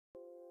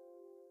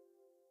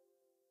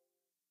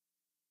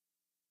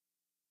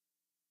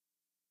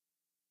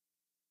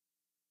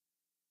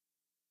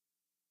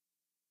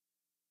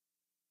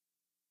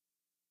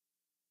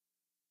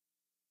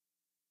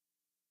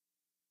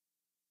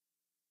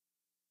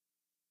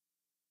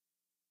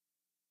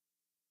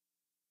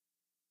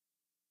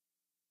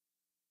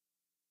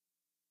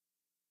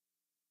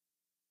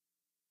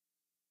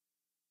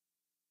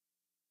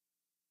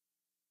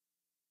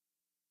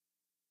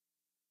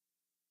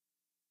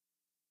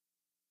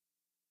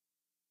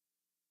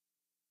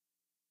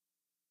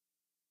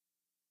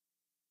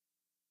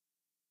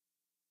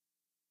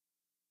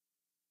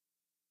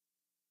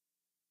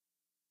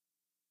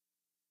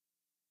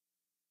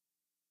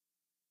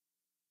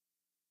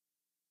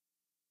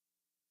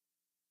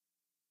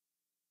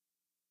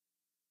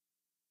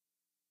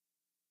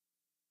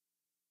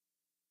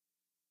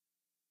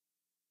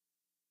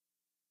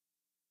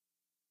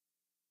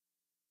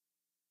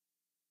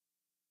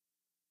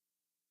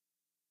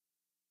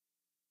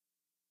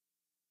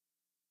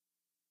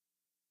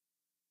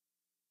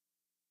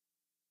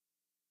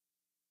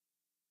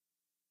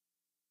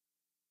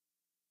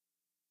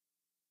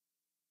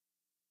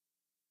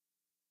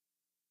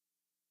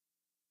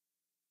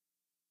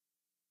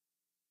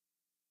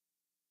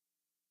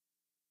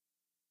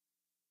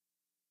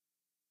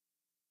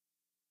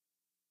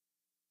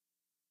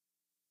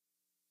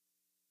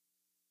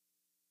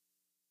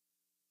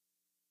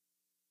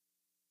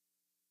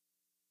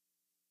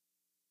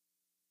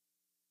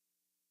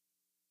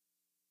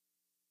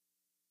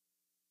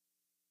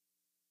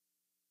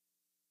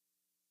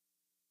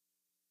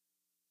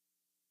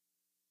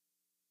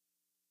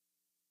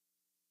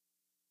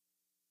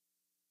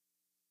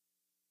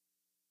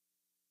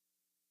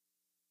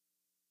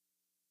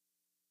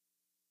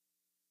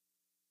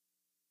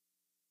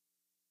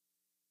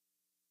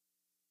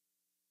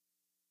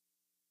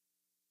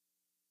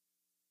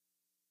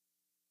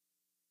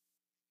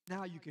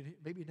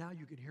maybe now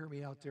you can hear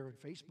me out there in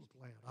Facebook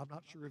land. I'm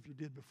not sure if you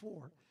did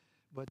before,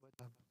 but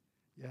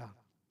yeah,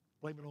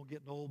 blame it on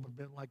getting old, but I've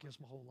been like this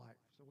my whole life.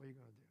 So what are you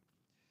going to do?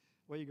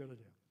 What are you going to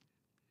do?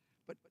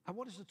 But I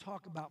want us to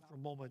talk about for a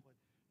moment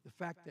the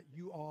fact that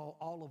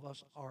all of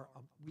us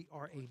we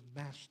are a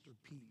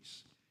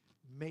masterpiece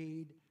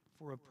made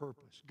for a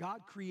purpose.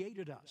 God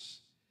created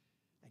us,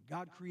 and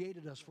God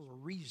created us for a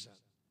reason.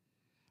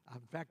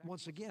 In fact,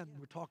 once again,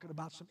 we're talking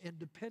about some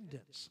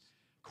independence.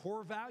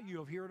 Core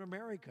value of here in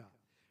America.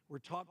 We're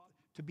taught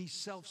to be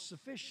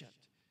self-sufficient.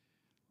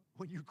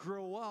 When you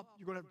grow up,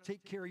 you're going to have to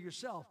take care of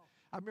yourself.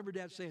 I remember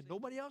Dad saying,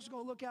 nobody else is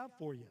going to look out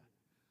for you.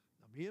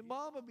 Now, me and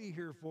Mom will be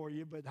here for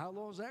you, but how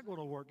long is that going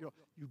to work?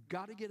 You've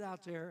got to get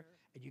out there,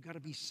 and you've got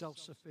to be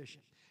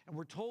self-sufficient. And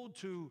we're told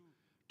to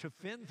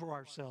fend for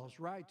ourselves,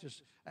 right?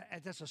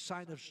 That's a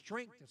sign of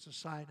strength. It's a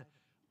sign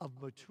of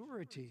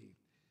maturity.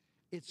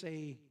 It's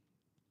a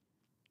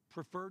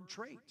preferred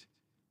trait.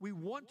 We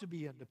want to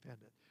be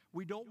independent.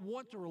 We don't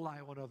want to rely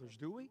on others,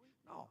 do we?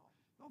 No,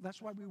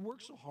 that's why we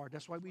work so hard.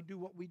 That's why we do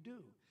what we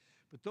do.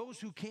 But those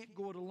who can't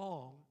go it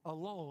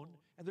alone,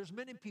 and there's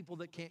many people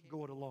that can't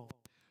go it alone.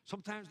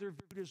 Sometimes they're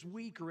viewed as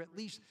weak or at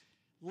least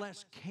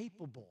less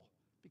capable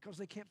because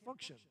they can't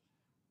function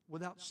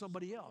without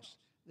somebody else.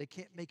 They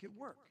can't make it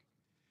work.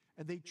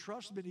 And they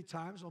trust many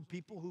times on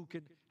people who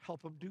can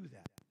help them do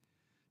that.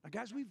 Now,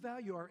 guys, we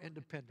value our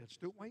independence,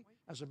 don't we,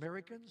 as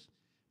Americans?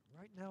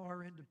 Right now,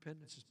 our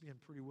independence is being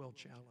pretty well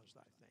challenged,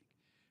 I think.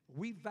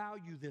 We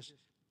value this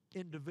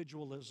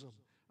individualism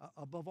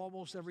above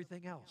almost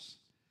everything else.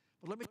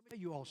 But let me tell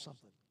you all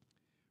something.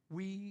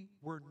 We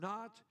were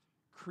not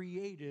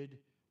created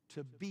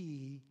to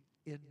be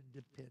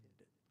independent.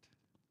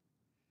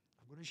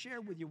 I'm going to share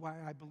with you why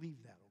I believe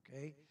that,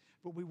 okay?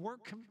 But we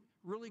weren't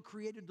really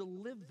created to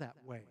live that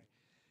way.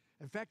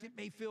 In fact, it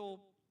may feel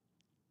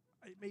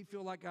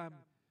like I'm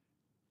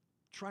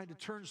trying to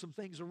turn some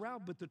things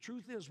around, but the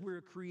truth is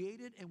we're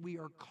created and we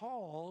are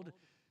called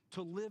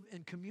to live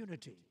in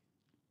community.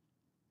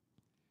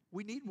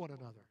 We need one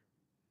another.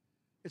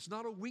 It's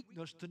not a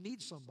weakness to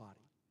need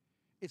somebody.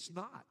 It's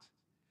not.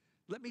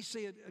 Let me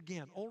say it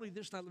again, only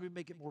this time let me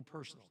make it more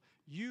personal.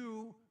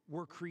 You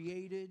were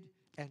created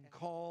and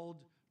called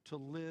to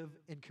live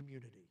in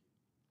community.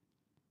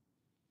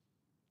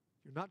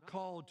 You're not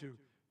called to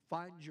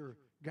find your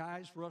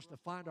guys for us to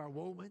find our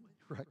woman,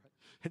 right?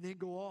 And then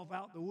go off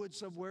out in the woods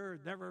somewhere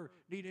and never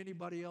need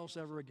anybody else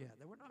ever again.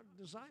 We're not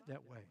designed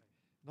that way.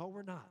 No,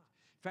 we're not.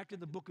 In fact,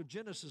 in the book of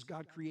Genesis,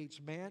 God creates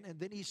man, and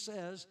then he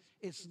says,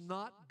 it's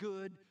not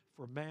good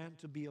for man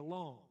to be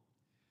alone.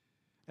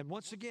 And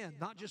once again,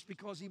 not just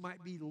because he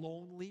might be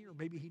lonely or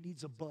maybe he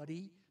needs a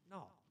buddy.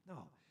 No.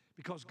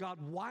 Because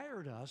God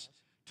wired us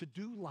to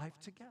do life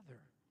together.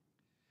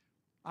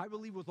 I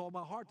believe with all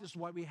my heart this is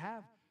why we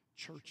have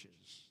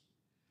churches.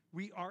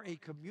 We are a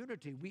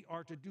community. We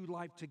are to do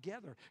life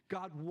together.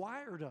 God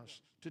wired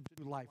us to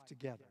do life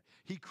together.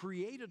 He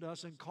created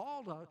us and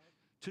called us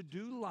to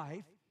do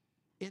life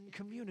in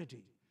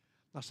community.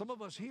 Now, some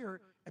of us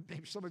here, and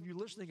maybe some of you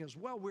listening as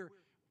well,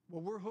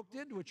 we're hooked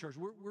into a church.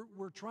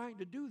 We're trying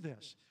to do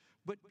this.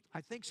 But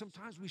I think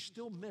sometimes we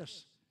still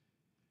miss.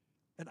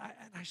 And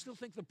I still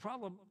think the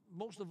problem,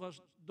 most of us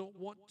don't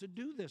want to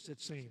do this,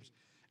 it seems.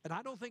 And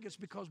I don't think it's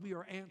because we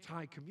are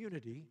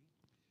anti-community.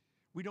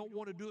 We don't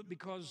want to do it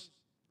because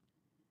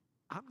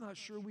I'm not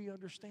sure we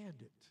understand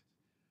it.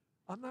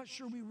 I'm not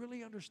sure we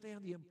really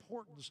understand the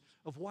importance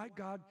of why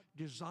God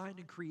designed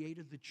and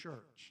created the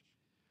church.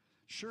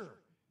 Sure,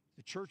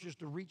 the church is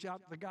to reach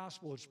out the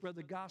gospel and spread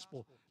the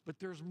gospel, but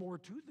there's more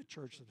to the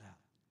church than that.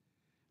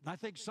 And I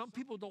think some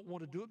people don't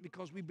want to do it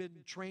because we've been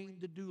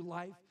trained to do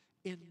life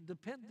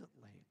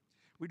independently.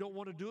 We don't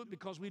want to do it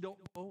because we don't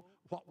know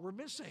what we're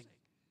missing.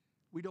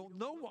 We don't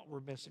know what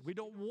we're missing. We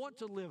don't want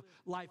to live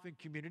life in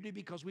community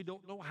because we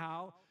don't know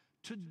how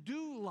to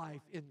do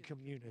life in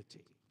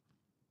community.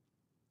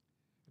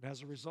 And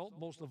as a result,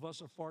 most of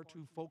us are far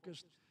too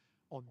focused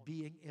on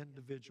being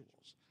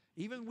individuals.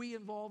 Even we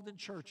involved in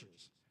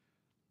churches.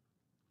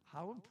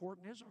 How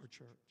important is our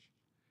church?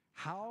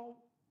 How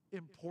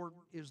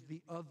important is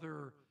the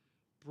other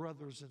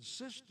brothers and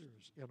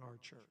sisters in our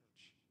church?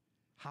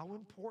 How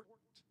important?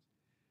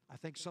 I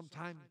think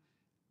sometimes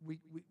we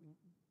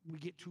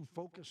get too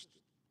focused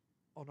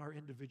on our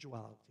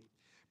individuality.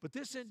 But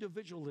this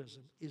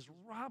individualism is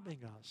robbing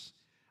us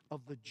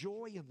of the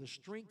joy and the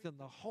strength and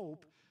the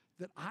hope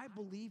that I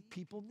believe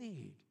people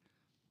need.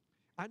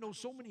 I know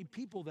so many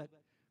people that,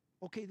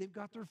 okay, they've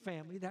got their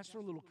family, that's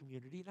their little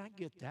community, and I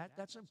get that.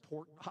 That's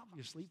important.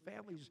 Obviously,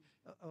 family's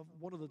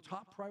one of the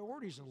top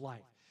priorities in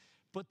life.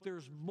 But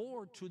there's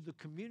more to the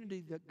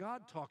community that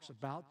God talks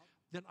about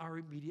than our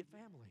immediate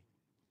family.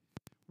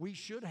 We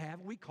should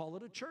have, we call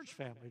it a church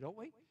family, don't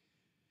we?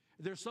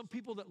 There's some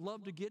people that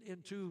love to get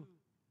into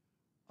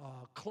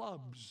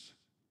clubs,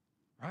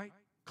 right?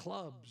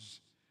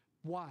 Clubs.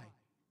 Why?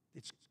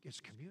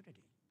 It's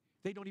community.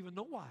 They don't even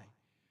know why.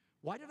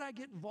 Why did I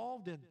get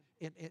involved in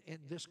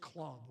this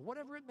club?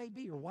 Whatever it may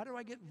be, or why do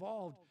I get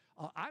involved?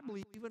 I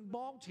believe even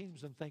ball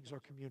teams and things are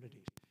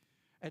communities.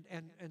 and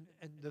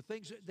the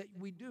things that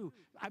we do.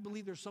 I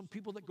believe there's some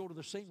people that go to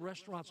the same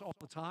restaurants all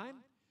the time,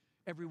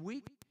 every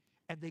week,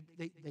 and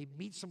they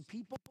meet some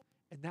people,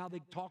 and now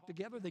they talk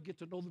together. They get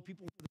to know the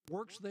people that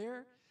works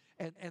there.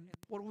 And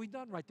what have we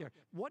done right there?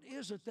 What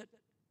is it that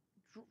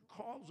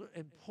calls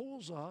and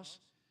pulls us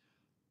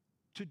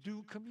to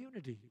do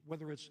community,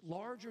 whether it's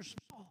large or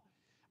small?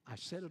 I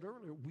said it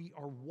earlier, we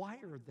are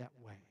wired that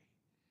way.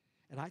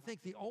 And I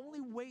think the only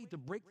way to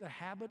break the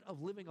habit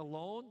of living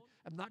alone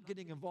and not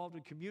getting involved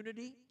in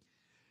community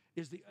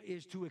is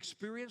to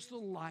experience the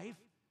life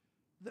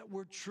that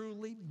we're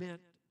truly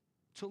meant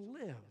to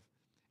live.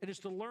 And it's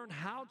to learn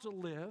how to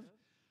live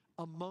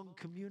among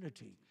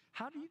community.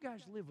 How do you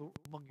guys live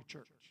among your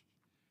church?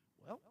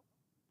 Well,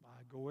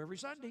 I go every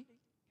Sunday,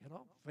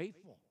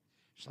 faithful.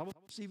 Some of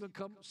us even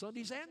come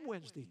Sundays and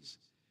Wednesdays.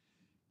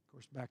 Of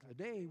course, back in the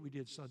day, we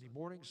did Sunday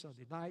morning,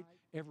 Sunday night,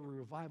 every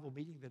revival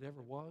meeting that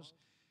ever was.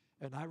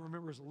 And I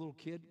remember as a little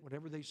kid,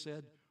 whenever they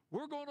said,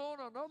 we're going on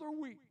another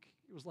week,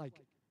 it was like,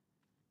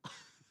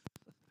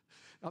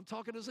 I'm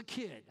talking as a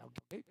kid,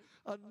 okay?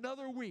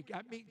 Another week.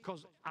 I mean,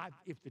 because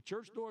if the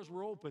church doors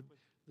were open,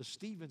 the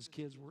Stevens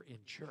kids were in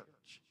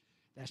church.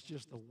 That's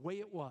just the way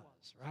it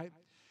was, right?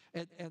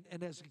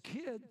 And as a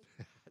kid,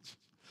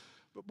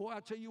 but boy, I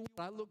tell you what,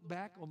 I look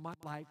back on my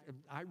life and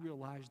I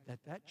realized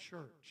that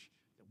church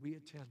that we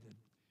attended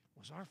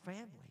was our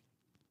family.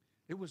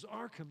 It was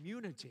our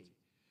community.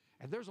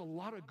 And there's a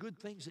lot of good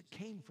things that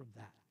came from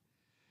that.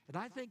 And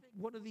I think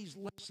one of these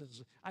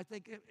lessons, I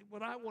think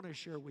what I want to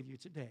share with you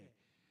today,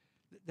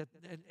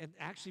 and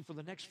actually for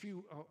the next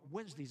few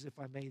Wednesdays, if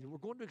I may, we're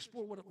going to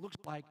explore what it looks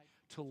like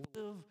to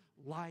live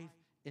life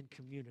in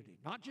community.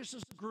 Not just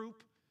as a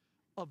group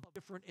of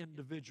different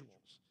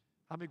individuals.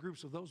 How many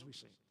groups of those we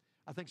see?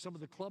 I think some of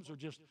the clubs are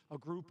just a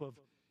group of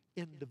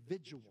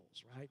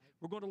individuals, right?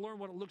 We're going to learn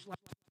what it looks like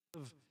to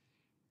live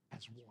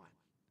as one,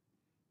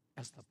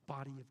 as the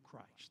body of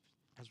Christ,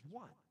 as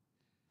one,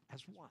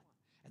 as one.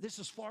 And this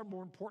is far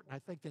more important, I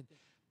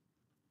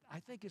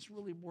think it's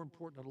really more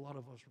important than a lot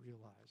of us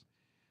realize.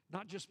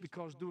 Not just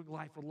because doing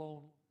life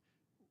alone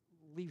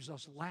leaves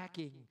us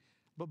lacking,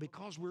 but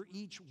because we're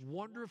each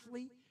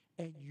wonderfully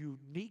and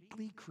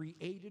uniquely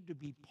created to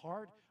be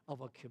part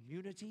of a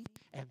community,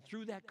 and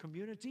through that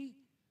community,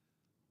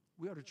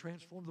 we ought to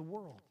transform the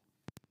world.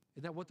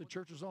 Isn't that what the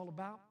church is all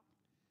about?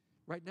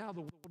 Right now,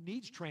 the world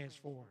needs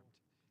transformed.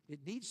 It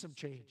needs some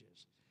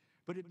changes.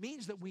 But it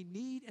means that we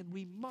need and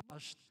we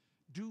must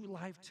do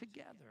life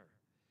together.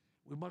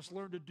 We must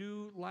learn to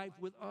do life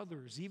with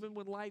others, even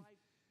when life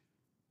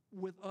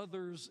with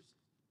others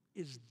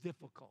is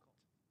difficult.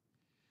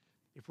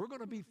 If we're going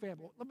to be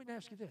family, let me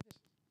ask you this.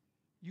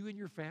 You and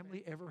your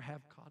family ever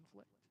have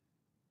conflict?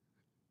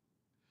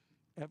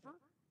 Ever?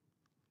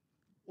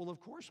 Well, of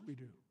course we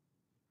do,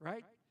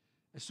 right?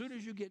 As soon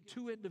as you get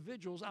two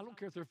individuals, I don't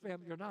care if they're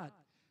family or not,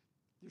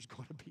 there's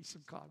going to be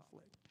some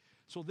conflict.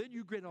 So then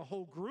you get a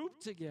whole group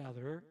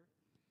together.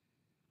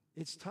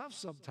 It's tough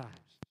sometimes.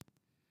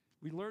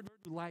 We learn to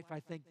do life,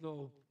 I think,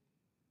 though,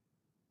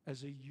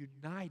 as a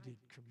united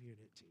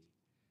community.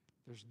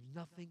 There's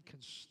nothing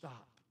can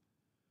stop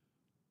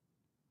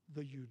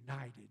the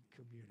united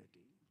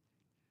community.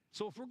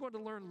 So if we're going to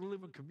learn to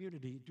live in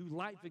community, do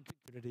life in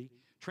community,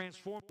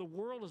 transform the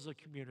world as a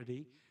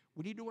community,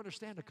 we need to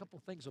understand a couple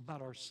things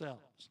about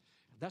ourselves.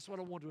 And that's what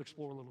I want to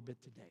explore a little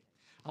bit today.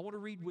 I want to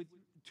read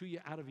to you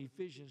out of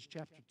Ephesians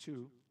chapter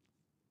 2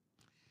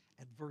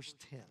 and verse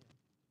 10.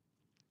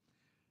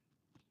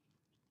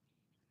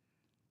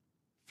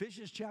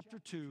 Ephesians chapter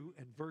 2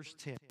 and verse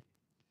 10.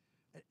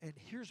 And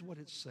here's what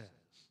it says.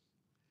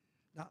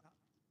 Now,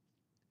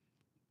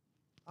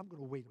 I'm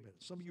going to wait a minute.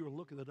 Some of you are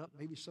looking it up.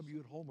 Maybe some of you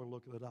at home are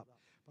looking it up.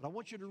 But I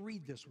want you to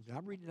read this with me.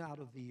 I'm reading out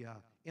of the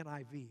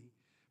NIV.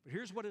 But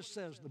here's what it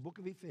says in the book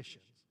of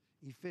Ephesians.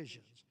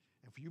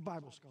 And for you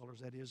Bible scholars,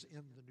 that is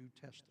in the New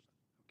Testament.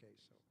 Okay,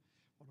 so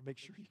I want to make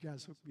sure you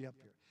guys hook me up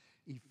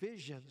here.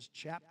 Ephesians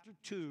chapter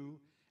 2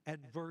 and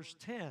verse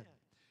 10.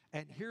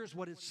 And here's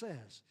what it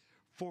says.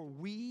 For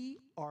we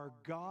are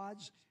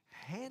God's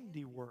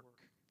handiwork,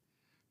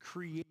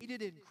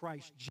 created in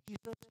Christ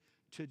Jesus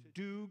to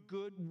do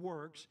good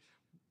works.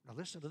 Now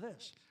listen to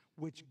this.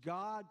 Which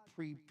God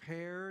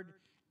prepared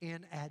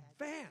in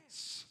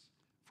advance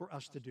for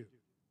us to do.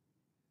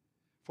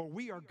 For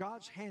we are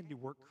God's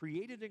handiwork,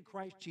 created in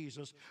Christ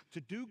Jesus to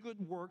do good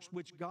works,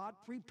 which God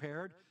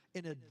prepared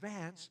in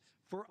advance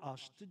for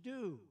us to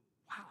do.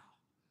 Wow.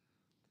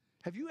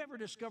 Have you ever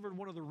discovered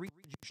one of the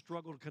reasons you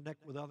struggle to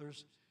connect with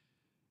others?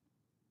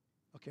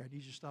 Okay, I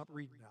need you to stop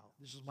reading now.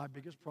 This is my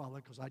biggest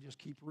problem because I just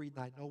keep reading.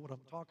 I know what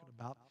I'm talking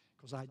about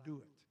because I do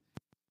it.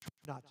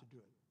 Not to do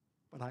it,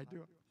 but I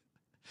do it.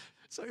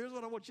 So here's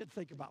what I want you to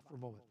think about for a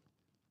moment.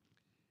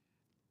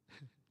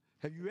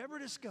 Have you ever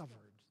discovered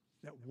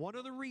that one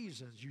of the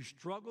reasons you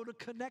struggle to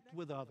connect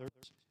with others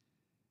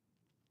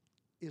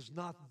is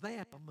not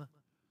them,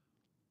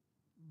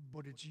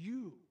 but it's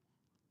you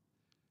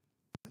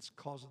that's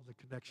causing the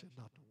connection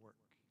not to work?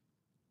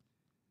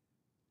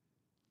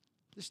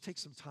 This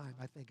takes some time,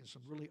 I think, and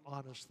some really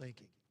honest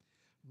thinking.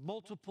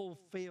 Multiple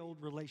failed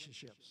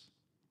relationships.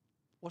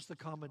 What's the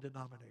common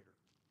denominator?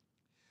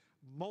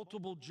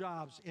 Multiple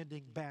jobs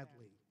ending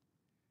badly.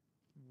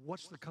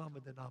 What's the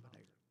common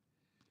denominator?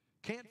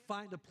 Can't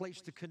find a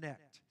place to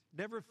connect.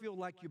 Never feel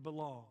like you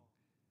belong.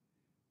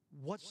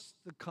 What's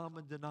the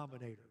common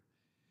denominator?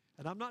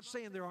 And I'm not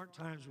saying there aren't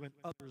times when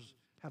others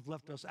have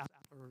left us out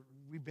or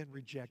we've been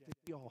rejected.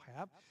 We all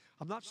have.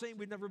 I'm not saying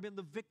we've never been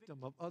the victim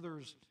of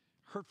others'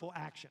 hurtful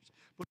actions.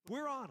 But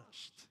we're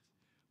honest.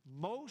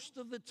 Most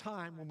of the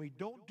time when we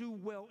don't do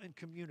well in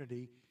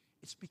community,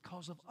 it's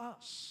because of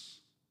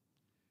us.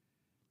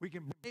 We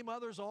can blame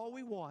others all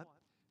we want,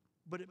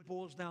 but it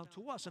boils down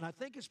to us. And I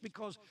think it's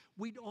because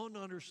we don't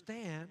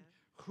understand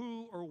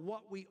who or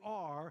what we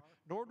are,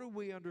 nor do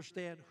we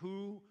understand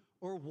who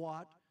or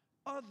what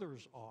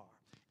others are.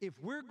 If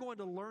we're going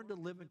to learn to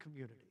live in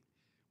community,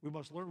 we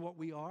must learn what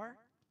we are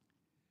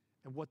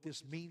and what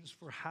this means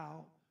for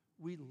how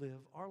we live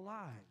our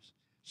lives.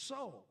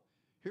 So,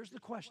 here's the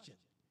question.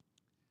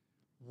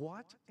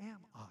 What am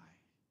I?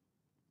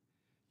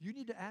 You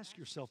need to ask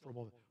yourself for a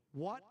moment,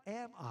 what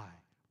am I?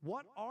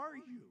 What are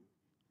you?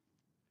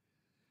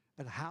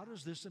 And how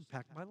does this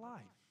impact my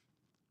life?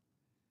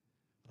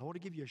 I want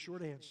to give you a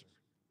short answer,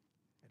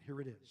 and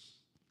here it is.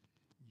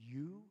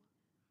 You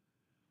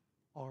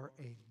are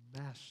a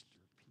masterpiece.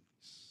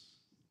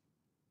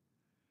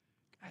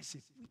 Guys,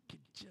 if we could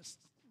just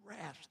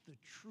grasp the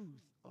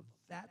truth of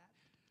that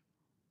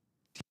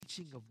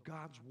teaching of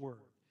God's Word,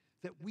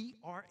 that we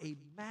are a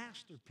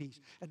masterpiece.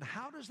 And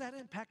how does that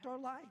impact our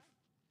life?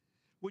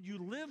 When you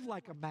live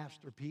like a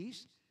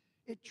masterpiece,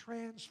 it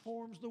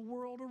transforms the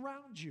world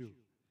around you.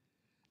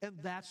 And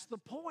that's the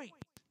point.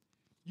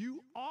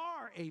 You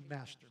are a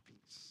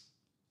masterpiece.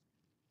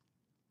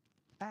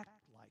 Act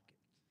like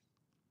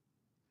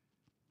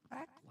it.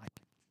 Act like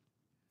it.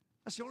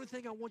 That's the only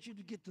thing I want you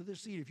to get to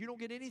this seed. If you don't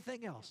get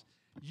anything else,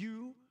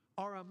 you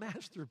are a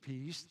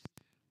masterpiece.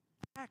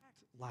 Act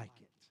like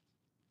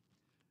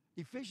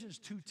it. Ephesians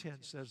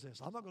 2:10 says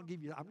this. I'm not going to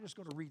give you, I'm just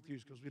going to read through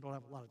this because we don't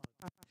have a lot of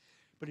time.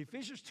 But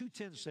Ephesians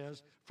 2:10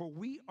 says, "For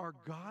we are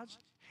God's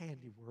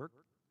handiwork,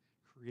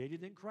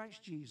 created in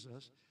Christ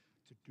Jesus,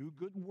 to do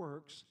good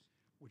works,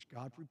 which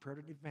God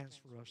prepared in advance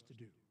for us to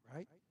do,"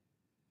 right?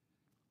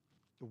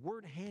 The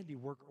word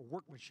handiwork or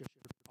workmanship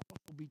could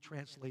also be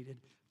translated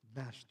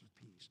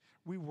masterpiece.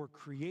 We were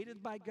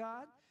created by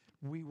God.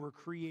 We were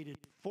created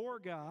for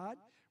God.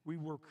 We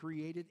were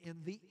created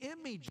in the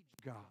image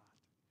of God.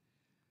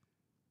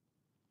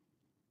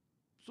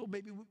 So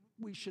maybe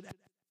we should ask,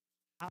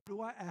 how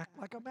do I act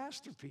like a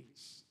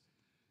masterpiece?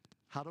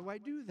 How do I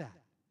do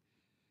that?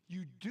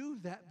 You do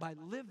that by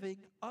living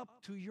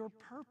up to your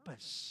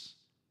purpose.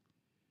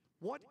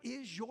 What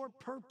is your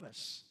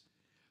purpose?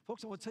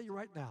 Folks, I want to tell you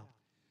right now,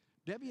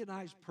 Debbie and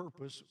I's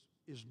purpose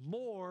is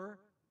more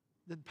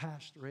than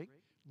pastoring,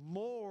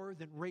 more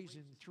than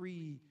raising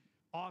 3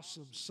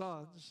 awesome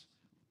sons,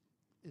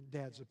 in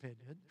Dad's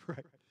opinion,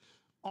 right?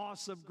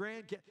 Awesome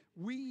grandkids.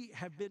 We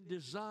have been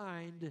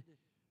designed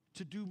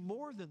to do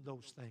more than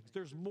those things.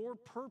 There's more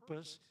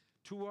purpose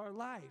to our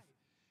life,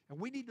 and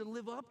we need to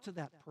live up to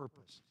that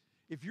purpose.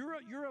 If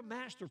you're a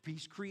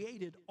masterpiece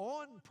created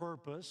on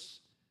purpose,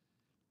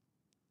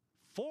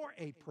 for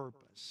a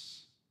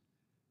purpose,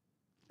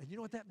 and you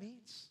know what that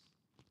means?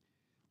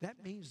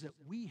 That means that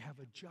we have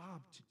a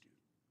job to do.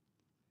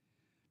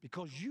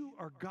 Because you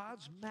are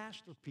God's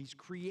masterpiece,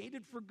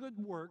 created for good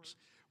works,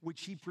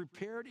 which He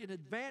prepared in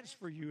advance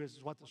for you, is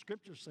what the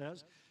Scripture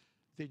says.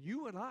 Then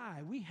you and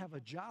I, we have a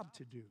job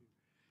to do.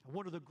 And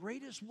one of the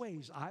greatest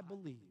ways I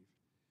believe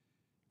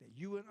that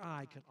you and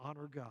I can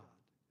honor God,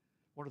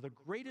 one of the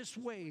greatest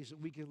ways that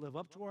we can live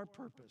up to our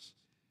purpose,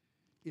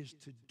 is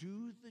to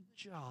do the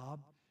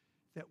job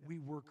that we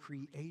were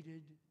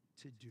created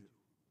to do.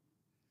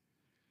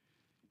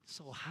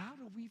 So how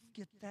do we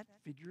get that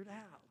figured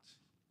out?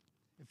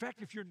 In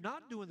fact, if you're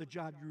not doing the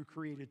job you were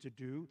created to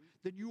do,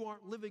 then you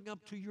aren't living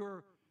up to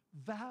your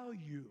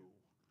value,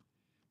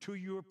 to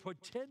your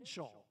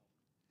potential.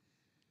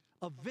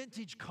 A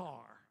vintage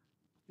car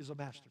is a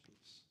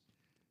masterpiece.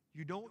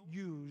 You don't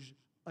use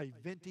a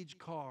vintage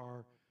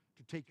car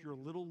to take your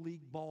little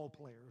league ball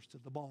players to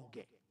the ball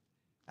game.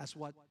 That's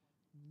what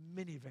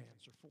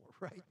minivans are for,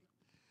 right?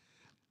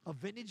 A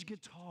vintage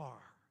guitar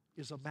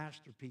is a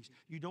masterpiece.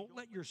 You don't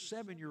let your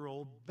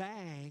 7-year-old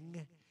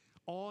bang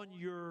on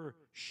your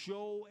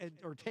show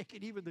or take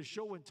it even the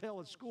show and tell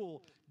at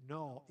school.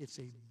 No, it's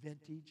a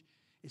vintage.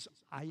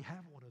 I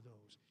have one of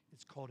those.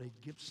 It's called a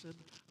Gibson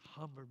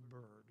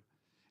Hummingbird.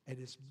 And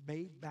it's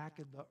made back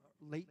in the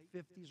late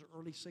 50s or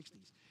early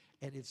 60s.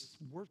 And it's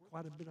worth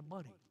quite a bit of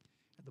money.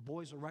 And the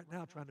boys are right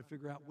now trying to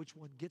figure out which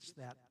one gets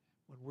that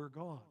when we're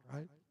gone,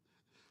 right?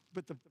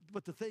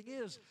 But the thing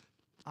is,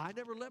 I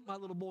never let my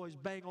little boys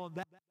bang on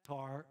that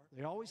guitar.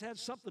 They always had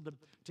something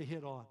to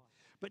hit on.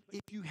 But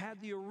if you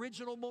had the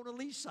original Mona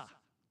Lisa,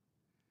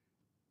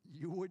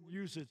 you wouldn't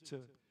use it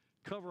to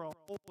cover a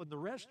hole in the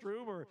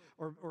restroom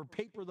or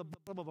paper the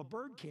bottom of a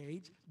bird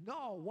cage.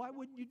 No, why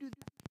wouldn't you do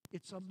that?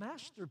 It's a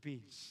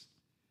masterpiece,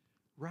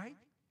 right?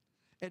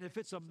 And if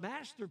it's a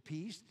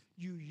masterpiece,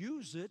 you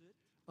use it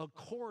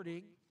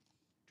according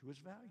to its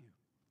value.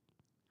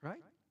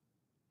 right?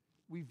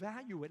 We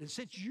value it. And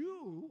since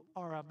you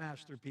are a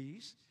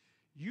masterpiece,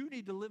 you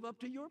need to live up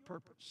to your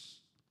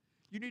purpose.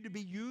 You need to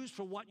be used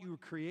for what you were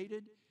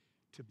created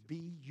to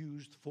be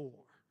used for.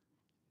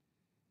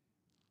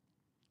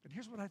 And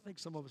here's what I think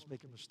some of us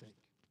make a mistake.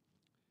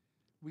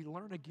 We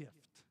learn a gift.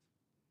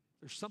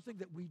 There's something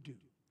that we do.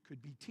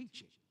 Could be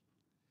teaching.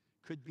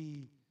 Could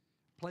be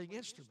playing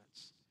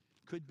instruments.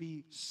 Could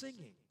be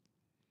singing.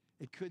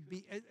 It could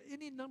be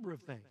any number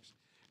of things.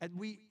 And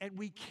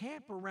we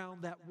camp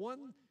around that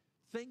one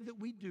thing that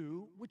we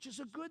do, which is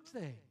a good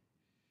thing.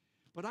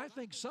 But I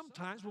think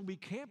sometimes when we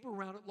camp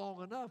around it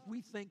long enough,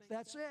 we think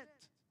that's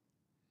it.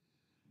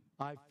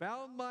 I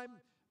found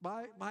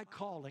my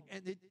calling,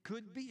 and it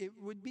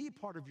would be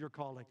part of your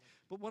calling.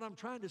 But what I'm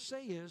trying to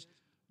say is,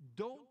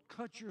 don't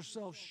cut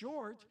yourself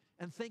short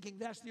and thinking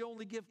that's the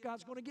only gift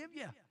God's going to give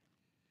you.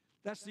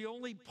 That's the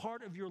only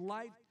part of your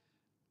life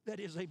that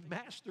is a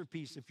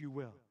masterpiece, if you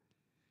will.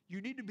 You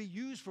need to be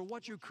used for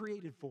what you're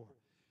created for.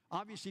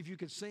 Obviously, if you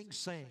can sing,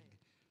 sing.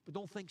 But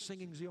don't think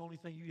singing is the only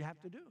thing you have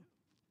to do.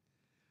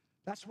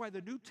 That's why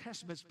the New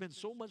Testament spends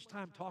so much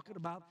time talking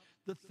about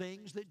the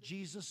things that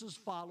Jesus'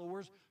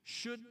 followers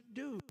shouldn't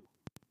do.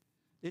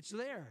 It's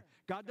there.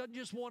 God doesn't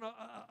just want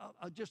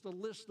just a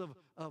list of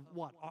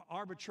what?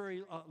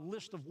 Arbitrary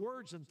list of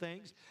words and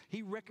things.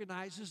 He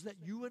recognizes that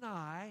you and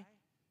I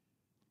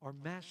are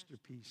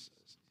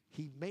masterpieces.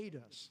 He made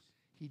us.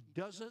 He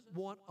doesn't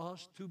want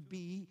us to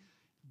be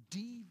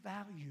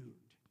devalued.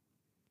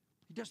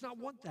 He does not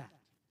want that.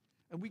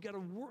 And we got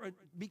to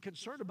be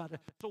concerned about it.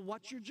 So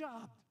what's your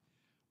job?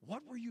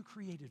 What were you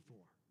created for?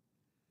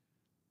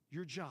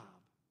 Your job.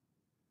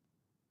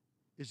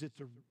 Is it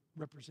to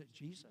represent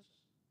Jesus?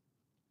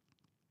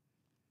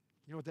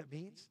 You know what that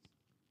means?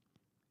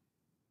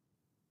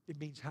 It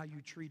means how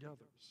you treat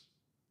others,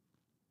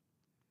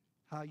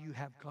 how you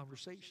have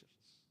conversations,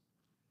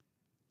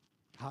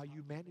 how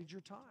you manage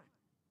your time.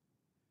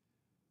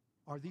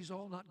 Are these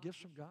all not gifts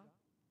from God?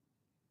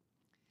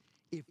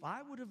 If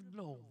I would have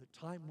known that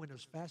time went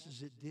as fast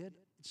as it did,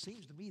 it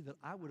seems to me that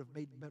I would have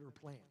made better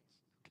plans.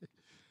 Okay?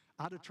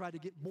 I'd have tried to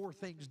get more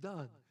things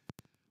done.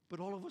 But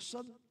all of a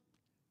sudden,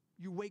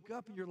 you wake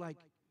up and you're like,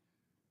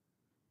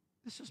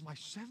 this is my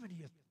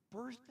 70th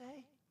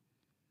birthday?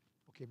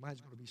 Okay,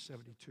 mine's going to be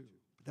 72.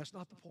 But that's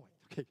not the point.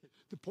 Okay,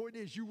 the point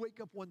is you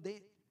wake up one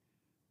day,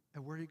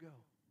 and where do you go?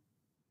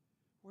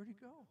 Where do you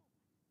go?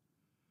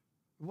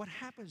 What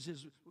happens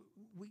is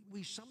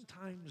we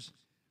sometimes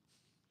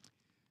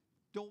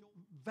don't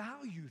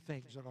value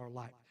things in our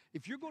life.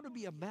 If you're going to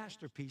be a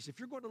masterpiece, if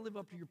you're going to live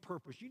up to your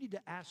purpose, you need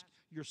to ask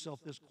yourself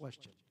this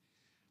question.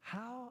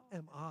 How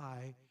am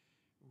I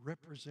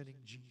representing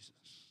Jesus?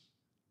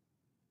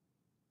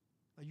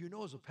 Now, you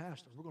know, as a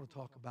pastor, we're going to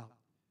talk about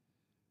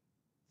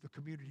the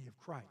community of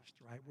Christ,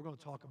 right? We're going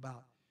to talk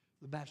about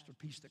the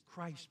masterpiece that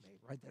Christ made,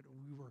 right? That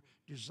we were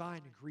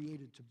designed and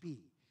created to be.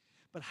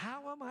 But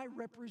how am I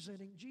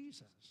representing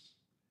Jesus?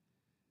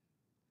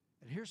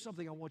 And here's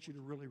something I want you to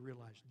really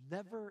realize.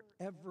 Never,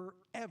 ever,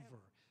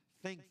 ever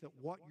think that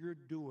what you're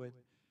doing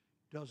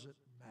doesn't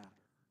matter.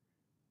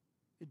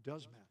 It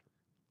does matter.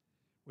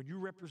 When you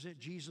represent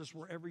Jesus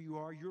wherever you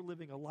are, you're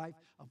living a life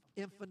of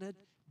infinite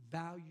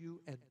value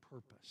and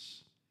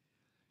purpose.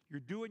 You're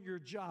doing your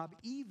job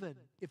even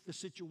if the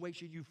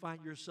situation you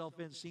find yourself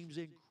in seems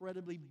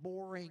incredibly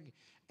boring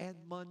and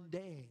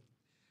mundane.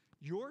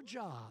 Your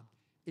job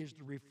is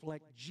to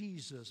reflect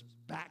Jesus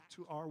back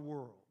to our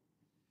world.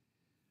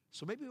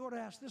 So maybe we ought to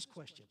ask this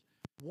question.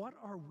 What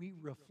are we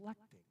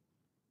reflecting?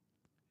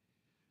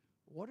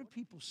 What do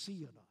people see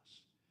in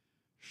us?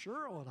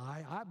 Cheryl and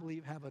I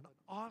believe, have an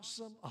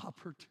awesome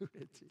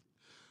opportunity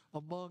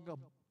among,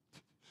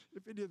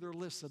 if any of them are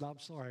listening, I'm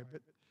sorry,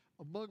 but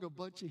among a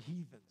bunch of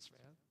heathens,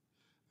 man.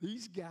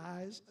 These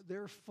guys,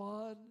 they're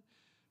fun.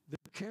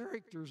 They're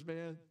characters,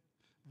 man.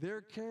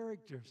 They're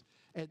characters.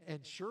 And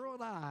Cheryl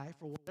and I,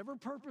 for whatever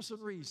purpose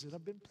and reason,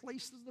 have been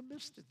placed in the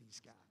midst of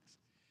these guys.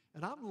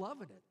 And I'm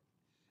loving it.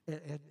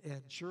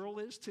 And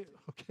Cheryl is too,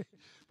 okay?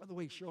 By the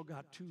way, Cheryl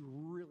got 2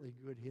 really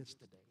good hits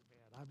today,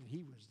 man. I mean,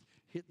 he was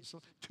hitting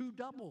 2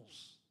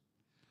 doubles.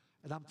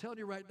 And I'm telling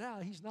you right now,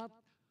 he's not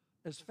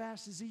as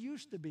fast as he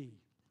used to be.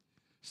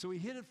 So he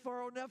hit it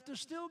far enough to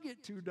still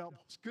get 2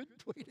 doubles. Good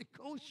way to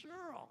go,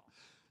 Cheryl.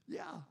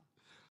 Yeah.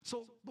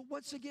 So, but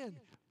once again,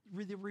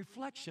 the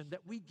reflection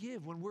that we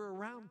give when we're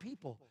around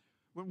people,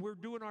 when we're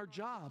doing our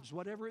jobs,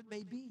 whatever it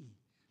may be,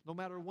 no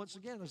matter, once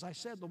again, as I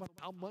said, no matter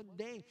how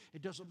mundane,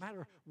 it doesn't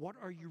matter. What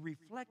are you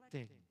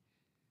reflecting?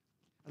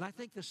 And I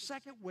think the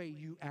second way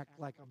you act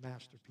like a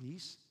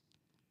masterpiece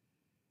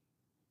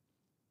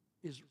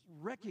is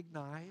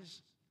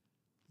recognize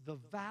the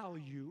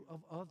value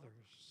of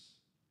others.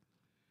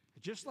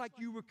 Just like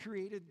you were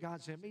created in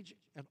God's image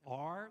and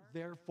are,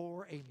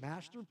 therefore, a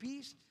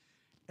masterpiece,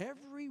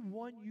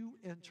 everyone you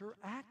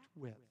interact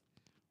with,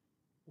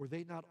 were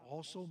they not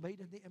also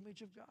made in the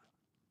image of God?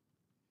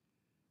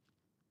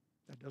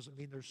 That doesn't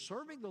mean they're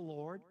serving the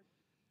Lord,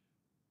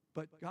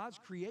 but God's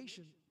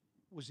creation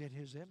was in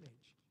His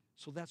image.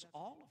 So that's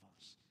all of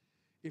us.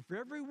 If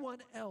everyone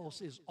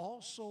else is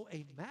also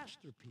a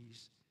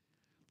masterpiece,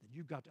 then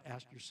you've got to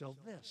ask yourself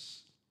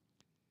this: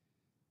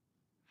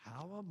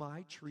 how am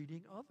I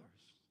treating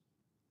others?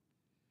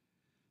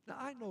 Now,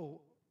 I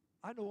know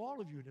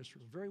all of you in this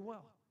room very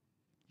well.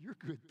 You're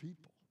good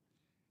people.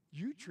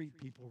 You treat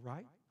people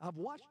right. I've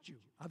watched you.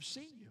 I've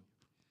seen you.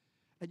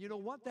 And you know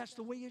what? That's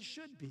the way it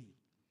should be.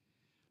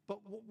 But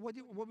what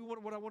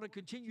I want to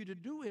continue to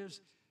do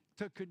is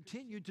to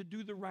continue to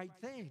do the right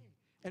thing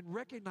and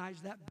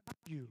recognize that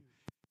value.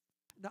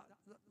 Now,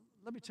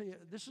 let me tell you,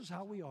 this is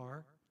how we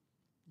are.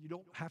 You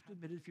don't have to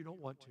admit it if you don't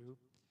want to.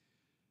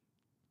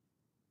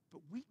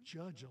 But we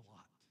judge a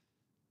lot.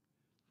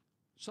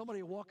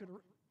 Somebody walking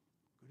around,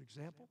 good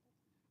example,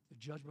 the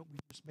judgment we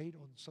just made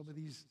on some of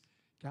these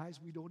guys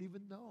we don't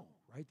even know,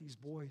 right? These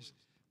boys,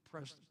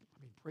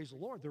 praise the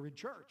Lord, they're in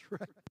church,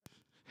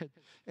 right?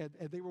 And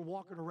they were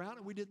walking around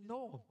and we didn't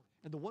know them.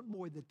 And the one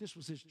boy that this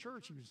was his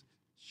church, he was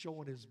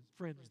showing his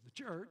friends the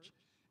church,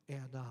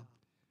 and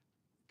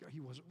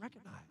he wasn't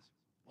recognized.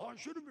 Oh, I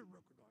should have been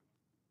recognized.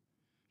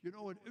 You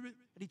know, and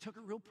he took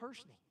it real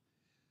personal.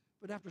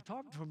 But after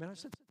talking to him, man, I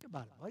said, think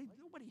about it, buddy.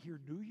 Nobody here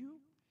knew you.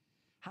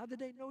 How did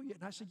they know you?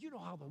 And I said, you know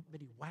how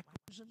many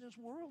wackos in this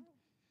world?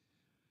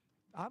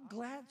 I'm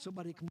glad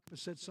somebody came up and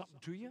said something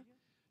to you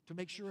to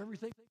make sure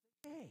everything's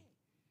okay.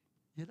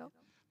 You know?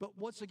 But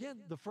once again,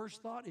 the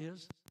first thought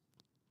is,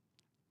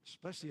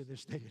 especially in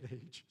this day and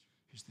age,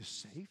 is this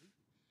safe?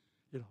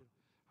 You know,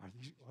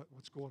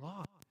 what's going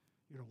on?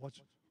 You know,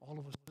 all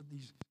of a sudden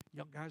these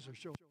young guys are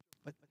showing.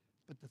 But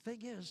the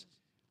thing is,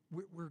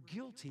 we're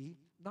guilty,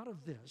 not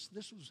of this.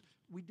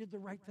 We did the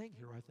right thing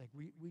here, I think.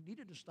 We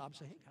needed to stop and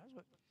say, hey,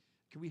 guys,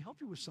 can we help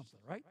you with something,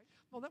 right?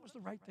 No, that was the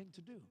right thing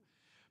to do.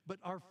 But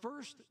our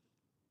first,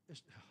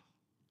 let's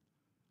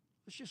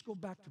just go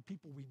back to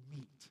people we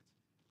meet.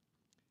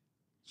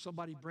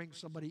 Somebody brings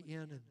somebody in,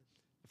 and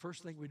the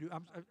first thing we do,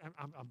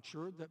 I'm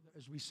sure that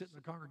as we sit in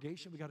the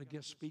congregation, we got a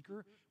guest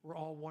speaker. We're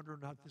all wondering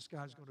if this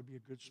guy's going to be a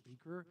good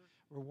speaker.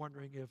 We're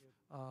wondering if,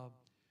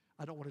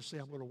 I don't want to say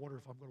I'm going to wonder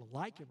if I'm going to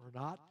like him or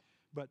not,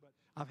 but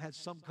I've had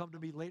some come to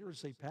me later and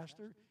say,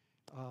 Pastor,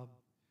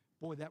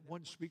 boy, that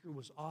one speaker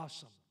was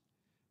awesome.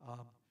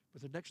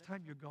 But the next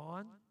time you're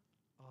gone,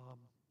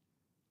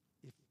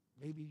 if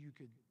maybe you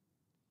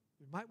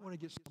might want to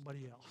get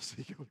somebody else.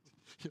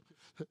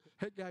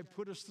 That guy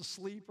put us to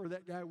sleep, or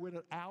that guy went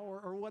an hour,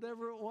 or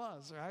whatever it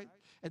was, right?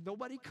 And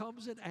nobody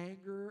comes in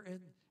anger and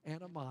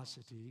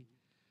animosity.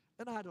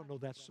 And I don't know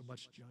that's so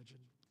much judging.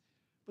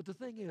 But the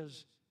thing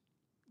is,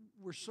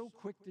 we're so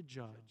quick to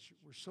judge.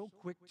 We're so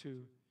quick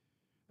to,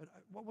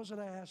 what was it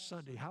I asked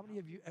Sunday? How many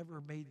of you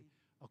ever made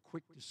a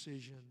quick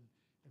decision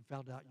and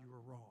found out you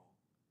were wrong?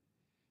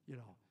 You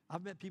know,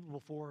 I've met people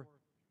before,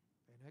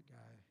 man, that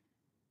guy,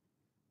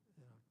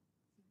 you know,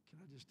 can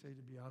I just tell you,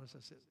 to be honest,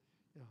 I said,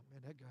 you know,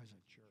 man, that guy's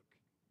a jerk.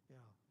 You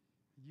know,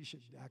 you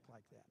shouldn't act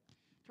like that.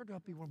 Turned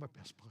out to be one of my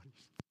best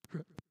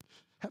buddies.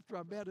 After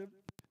I met him,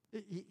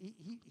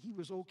 he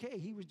was okay.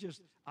 He was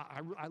just,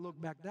 I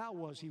look back now,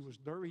 he was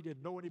nervous. He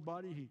didn't know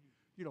anybody.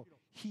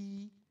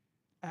 He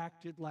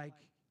acted like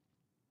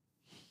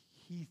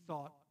he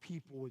thought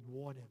people would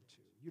want him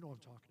to. You know what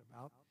I'm talking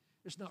about.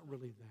 It's not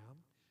really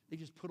them. They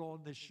just put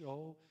on this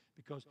show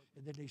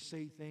and then they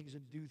say things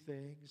and do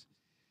things.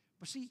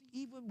 But see,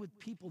 even with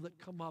people that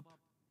come up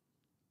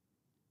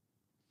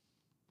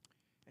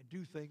and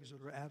do things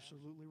that are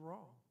absolutely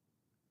wrong,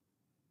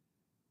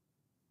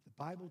 the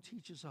Bible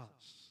teaches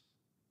us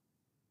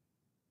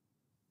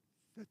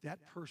that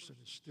person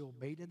is still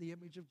made in the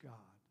image of God,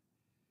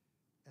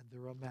 and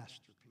they're a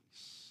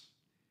masterpiece.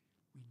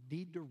 We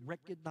need to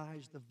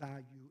recognize the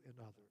value in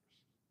others.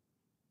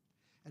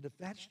 And if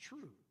that's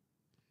true,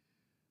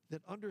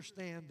 then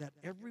understand that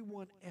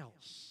everyone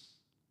else,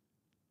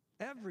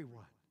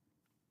 everyone,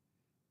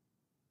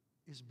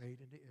 is made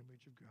in the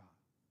image of God,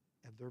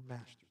 and they're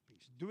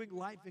masterpiece. Doing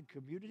life in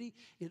community,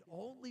 it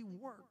only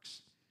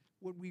works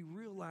when we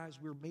realize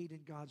we're made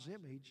in God's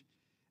image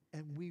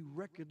and we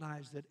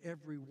recognize that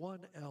everyone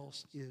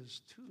else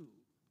is too.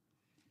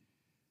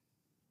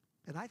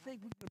 And I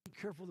think we've got to be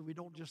careful that we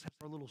don't just have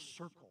our little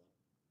circle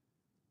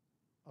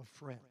of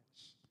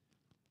friends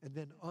and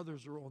then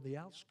others are on the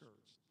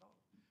outskirts. No.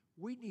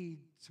 We need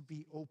to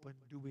be open,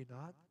 do we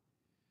not,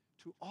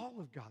 to all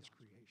of God's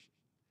creation.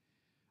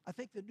 I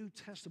think the New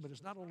Testament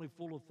is not only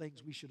full of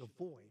things we should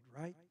avoid,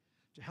 right,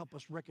 to help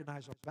us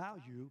recognize our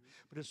value,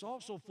 but it's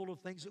also full of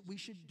things that we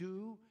should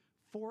do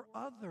for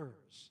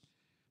others,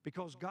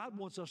 because God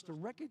wants us to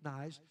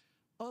recognize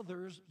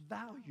others'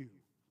 value.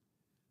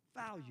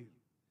 Value.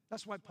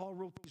 That's why Paul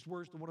wrote these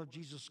words to one of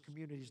Jesus'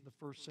 communities in the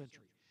first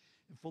century.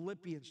 In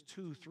Philippians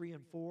 2, 3,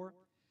 and 4,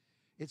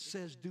 it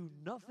says, do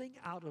nothing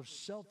out of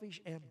selfish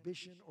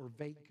ambition or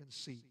vain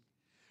conceit.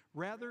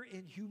 Rather,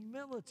 in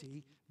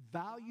humility,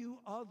 value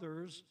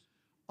others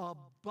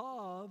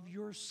above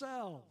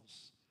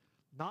yourselves,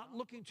 not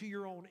looking to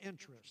your own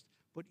interest,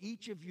 but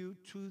each of you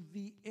to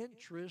the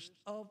interest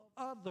of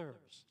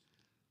others.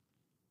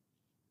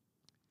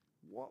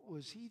 What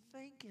was he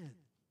thinking?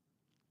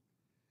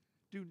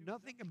 Do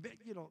nothing,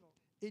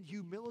 in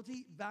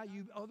humility,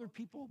 value other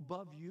people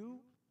above you?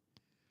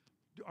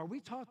 Are we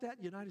taught that in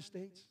the United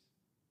States?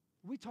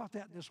 Are we taught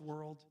that in this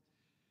world?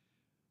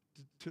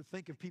 To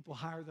think of people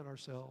higher than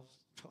ourselves?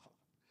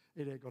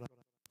 It ain't going to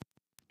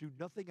do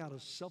nothing out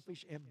of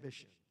selfish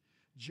ambition,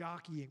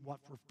 jockeying what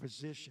for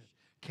position,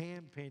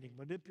 campaigning,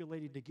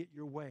 manipulating to get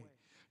your way.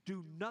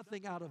 Do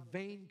nothing out of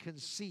vain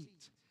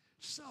conceit,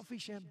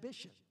 selfish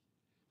ambition,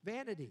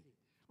 vanity,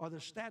 or the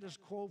status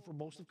quo for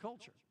most of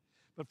culture.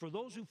 But for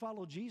those who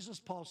follow Jesus,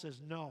 Paul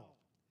says, no,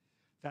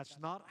 that's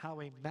not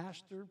how a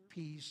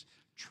masterpiece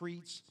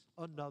treats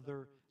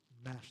another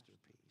masterpiece.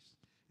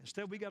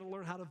 Instead, we got to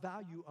learn how to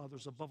value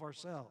others above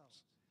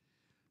ourselves.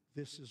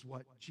 This is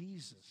what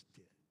Jesus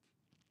did.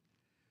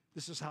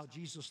 This is how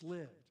Jesus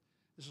lived.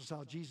 This is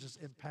how Jesus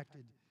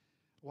impacted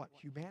what?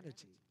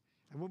 Humanity.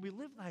 And when we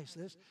live like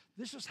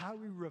this is how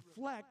we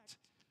reflect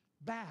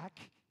back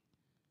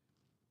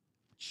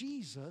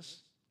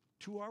Jesus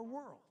to our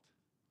world.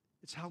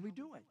 It's how we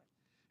do it.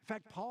 In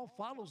fact, Paul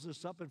follows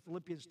this up in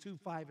Philippians 2,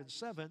 5, and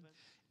 7.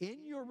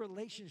 In your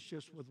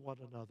relationships with one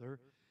another,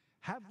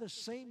 have the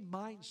same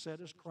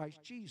mindset as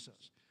Christ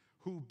Jesus,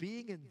 who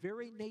being in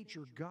very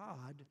nature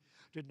God,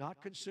 did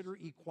not consider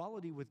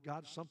equality with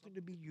God something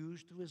to be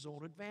used to his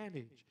own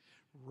advantage.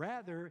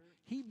 Rather,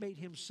 he made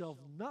himself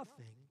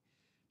nothing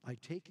by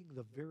taking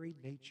the very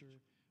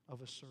nature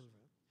of a servant.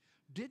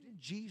 Didn't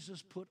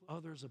Jesus put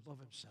others above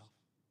himself?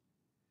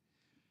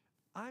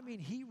 I mean,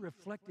 he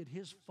reflected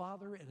his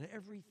Father in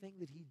everything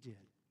that he did.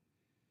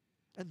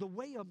 And the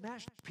way a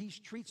masterpiece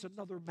treats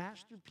another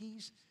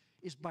masterpiece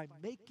is by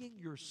making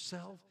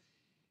yourself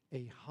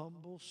a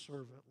humble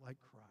servant like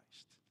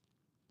Christ.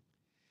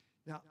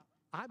 Now,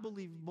 I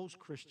believe most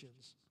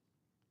Christians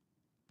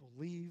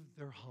believe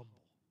they're humble.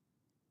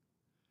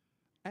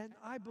 And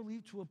I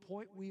believe to a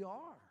point we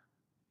are.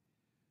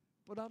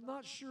 But I'm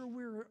not sure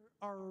we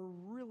are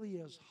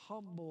really as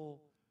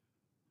humble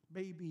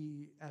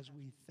maybe as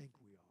we think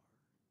we are.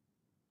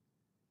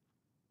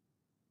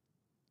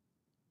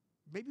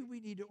 Maybe we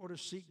need to order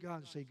seek God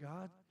and say,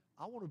 God,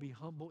 I want to be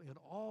humble in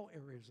all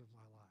areas of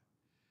my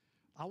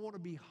life. I want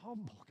to be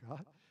humble,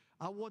 God.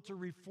 I want to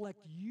reflect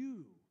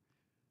you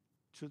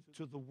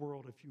to the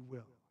world, if you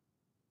will.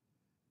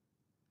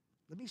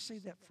 Let me say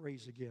that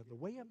phrase again. The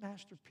way a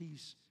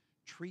masterpiece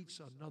treats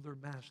another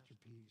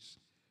masterpiece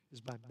is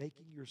by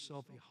making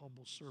yourself a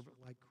humble servant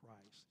like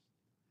Christ.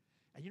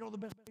 And you know the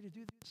best way to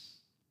do this?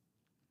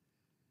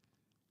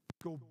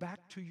 Go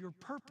back to your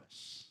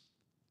purpose.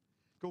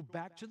 Go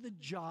back to the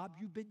job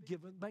you've been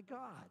given by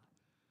God.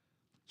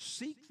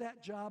 Seek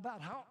that job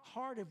out. How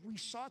hard have we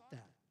sought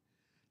that?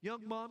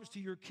 Young moms to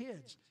your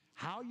kids,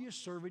 how are you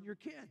serving your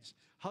kids?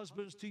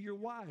 Husbands to your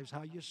wives, how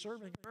are you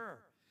serving her?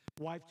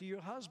 Wife to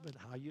your husband,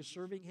 how are you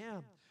serving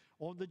him?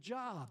 On the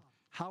job,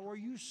 how are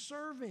you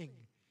serving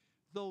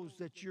those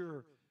that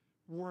you're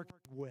working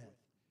with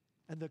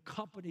and the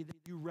company that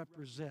you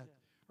represent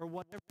or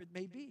whatever it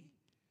may be?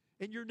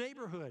 In your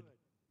neighborhood,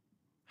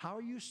 how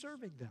are you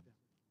serving them?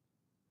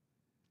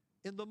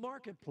 In the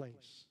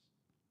marketplace,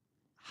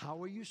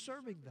 how are you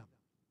serving them?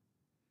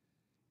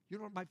 You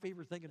know what my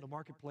favorite thing in the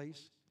marketplace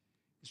is?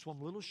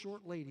 Some little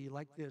short lady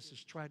like this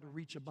is trying to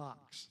reach a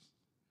box.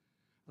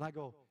 And I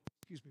go,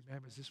 excuse me,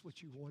 ma'am, is this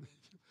what you wanted?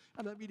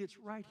 And I mean, it's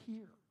right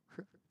here.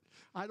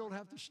 I don't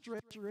have to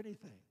stretch or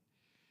anything.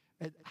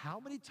 And how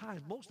many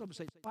times, most of them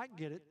say, I can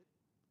get it.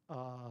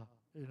 No,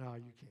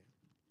 you can't.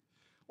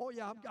 Oh,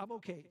 yeah, I'm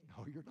okay.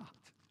 No, you're not.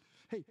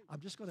 Hey, I'm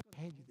just going to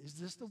hand you. Is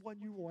this the one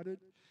you wanted?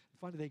 And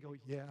finally, they go,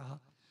 yeah.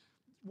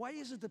 Why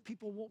is it that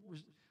people won't?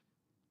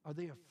 Are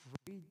they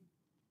afraid?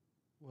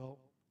 Well,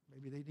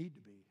 maybe they need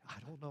to be. I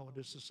don't know. In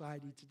this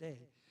society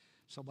today,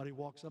 somebody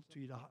walks up to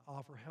you to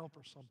offer help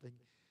or something.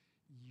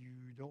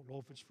 You don't know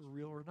if it's for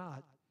real or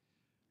not.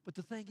 But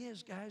the thing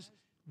is, guys,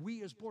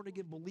 we as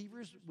born-again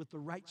believers with the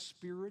right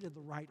spirit and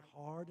the right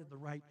heart and the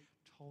right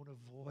tone of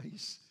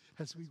voice,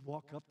 as we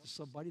walk up to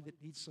somebody that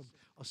needs some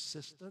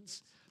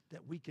assistance,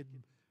 that we can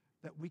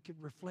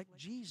reflect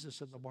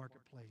Jesus in the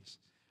marketplace.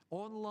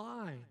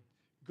 Online,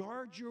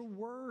 guard your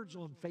words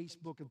on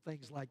Facebook and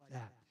things like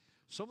that.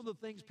 Some of the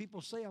things people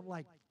say, I'm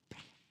like,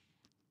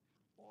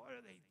 what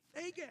are they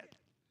thinking?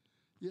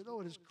 You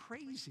know, it is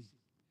crazy.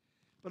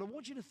 But I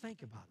want you to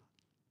think about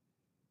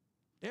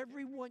it.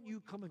 Everyone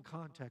you come in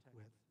contact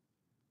with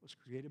was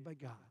created by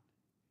God,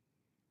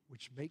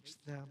 which makes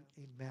them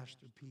a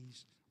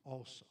masterpiece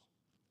also.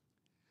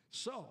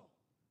 So,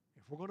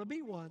 if we're going to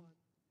be one,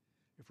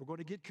 if we're going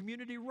to get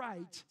community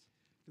right,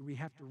 then we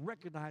have to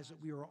recognize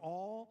that we are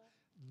all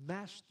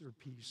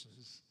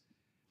masterpieces.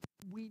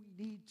 We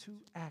need to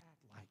act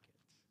like it.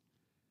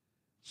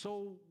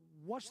 So,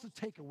 what's the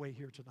takeaway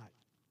here tonight?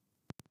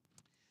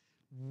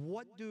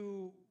 What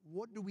do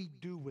we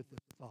do with this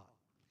thought?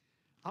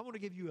 I want to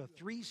give you a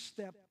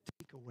 3-step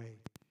takeaway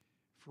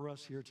for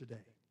us here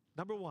today.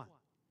 Number 1,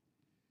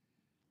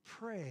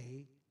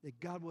 pray that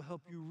God will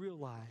help you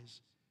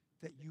realize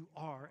that you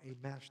are a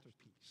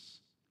masterpiece.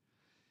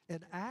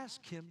 And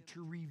ask him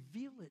to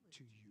reveal it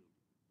to you.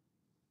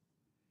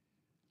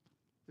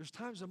 There's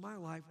times in my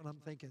life when I'm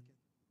thinking,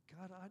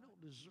 God, I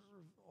don't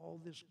deserve all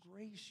this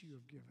grace you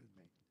have given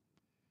me.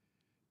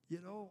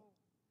 You know,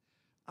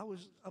 I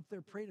was up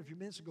there praying a few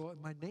minutes ago,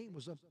 and my name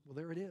was up, well,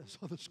 there it is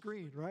on the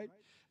screen, right?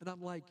 And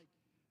I'm like,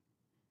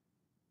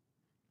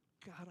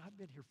 God, I've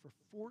been here for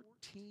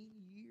 14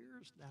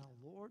 years now,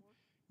 Lord.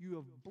 You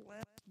have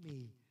blessed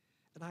me,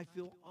 and I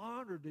feel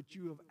honored that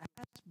you have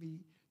asked me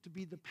to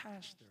be the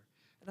pastor.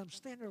 And I'm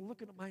standing there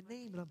looking at my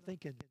name, and I'm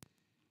thinking,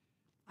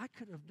 I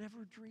could have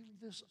never dreamed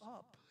this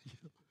up.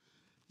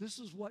 This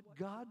is what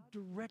God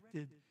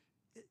directed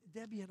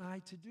Debbie and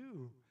I to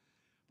do.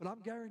 But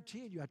I'm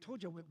guaranteeing you, I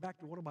told you I went back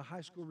to one of my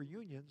high school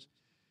reunions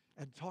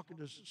and talking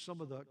to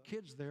some of the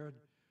kids there, and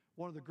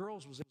one of the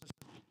girls was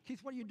asking, Keith,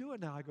 what are you doing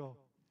now? I go,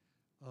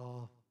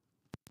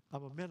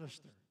 I'm a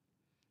minister.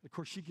 Of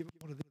course, she gave me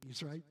one of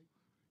these, right?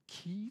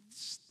 Keith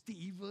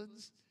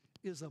Stevens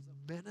is a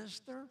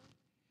minister?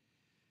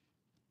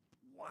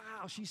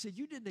 Wow. She said,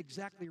 you didn't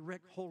exactly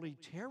wreak holy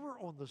terror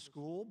on the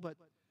school, but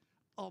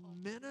a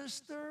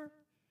minister?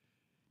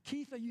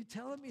 Keith, are you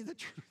telling me the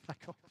truth? I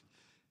go,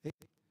 hey,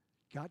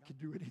 God can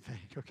do anything,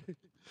 okay?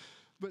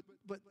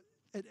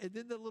 And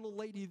then the little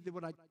lady,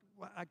 when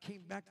I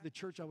came back to the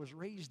church I was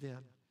raised in,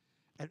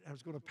 and I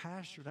was going to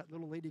pastor, that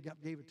little lady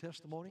gave a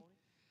testimony.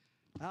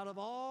 Out of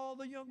all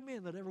the young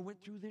men that ever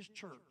went through this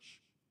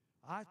church,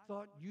 I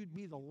thought you'd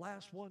be the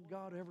last one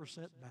God ever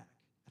sent back.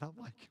 And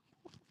I'm like,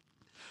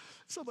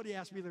 somebody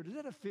asked me there, did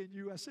that offend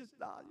you? I said,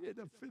 no, it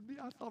didn't offend me.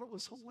 I thought it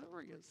was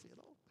hilarious, you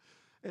know.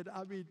 And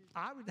I mean,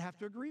 I would have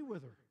to agree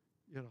with her.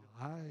 You know,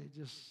 I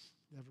just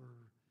never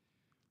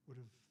would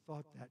have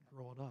thought that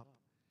growing up.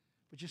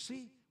 But you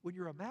see, when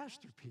you're a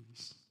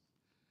masterpiece,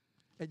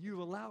 and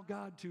you allow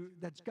God to,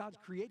 that's God's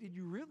created,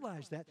 you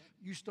realize that,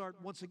 you start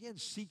once again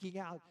seeking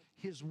out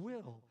His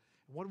will.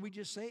 And what did we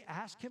just say?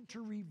 Ask Him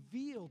to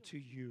reveal to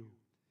you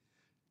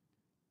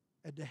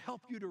and to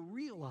help you to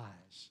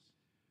realize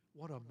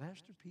what a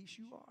masterpiece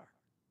you are.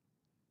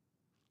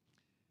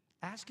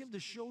 Ask Him to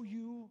show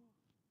you,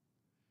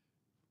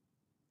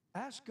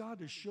 ask God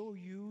to show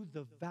you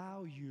the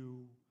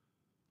value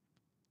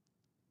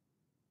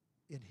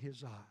in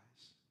His eyes.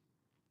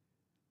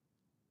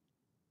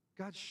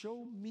 God,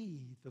 show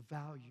me the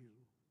value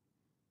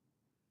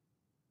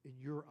in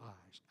your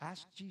eyes.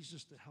 Ask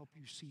Jesus to help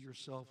you see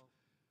yourself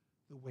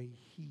the way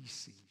He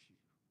sees you.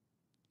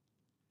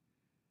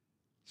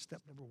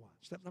 Step number one.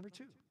 Step number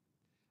two,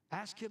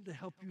 ask Him to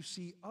help you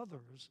see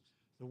others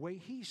the way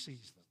He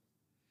sees them.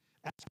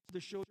 Ask Him to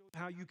show you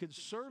how you can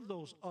serve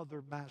those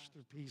other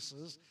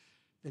masterpieces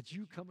that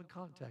you come in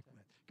contact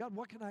with. God,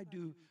 what can I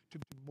do to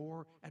be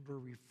more and to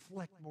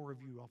reflect more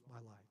of you off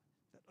my life,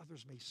 that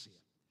others may see it?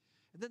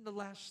 And then the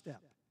last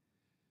step,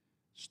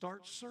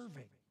 start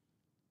serving.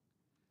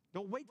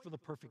 Don't wait for the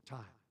perfect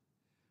time.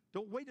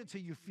 Don't wait until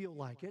you feel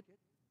like it.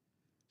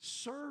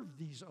 Serve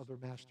these other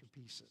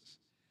masterpieces.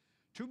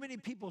 Too many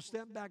people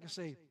stand back and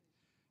say,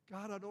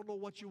 God, I don't know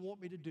what you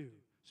want me to do.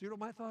 So you know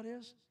what my thought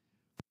is?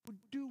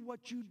 Do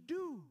what you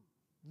do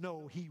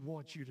know He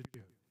wants you to do.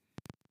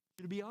 He wants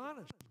you to be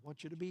honest. He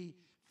wants you to be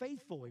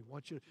faithful. He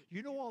wants you to,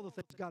 you know all the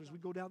things, God, as we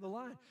go down the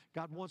line.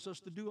 God wants us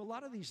to do a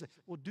lot of these things.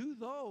 Well, do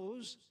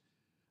those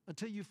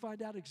until you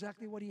find out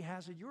exactly what He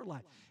has in your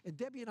life. And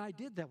Debbie and I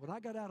did that. When I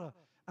got out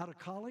of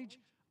college,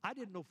 I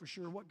didn't know for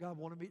sure what God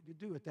wanted me to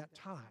do at that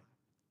time.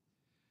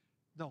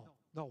 No,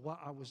 while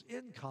I was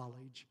in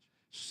college,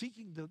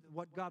 seeking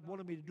what God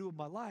wanted me to do in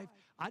my life,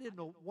 I didn't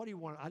know what He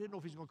wanted. I didn't know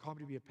if He's going to call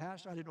me to be a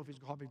pastor. I didn't know if He's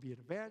going to call me to be an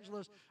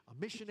evangelist, a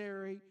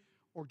missionary,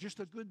 or just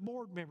a good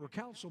board member,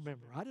 council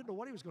member. I didn't know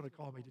what He was going to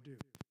call me to do.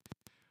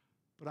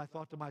 But I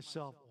thought to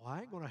myself, well, I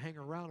ain't going to hang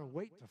around and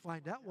wait to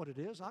find out what it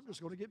is. I'm just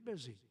going to get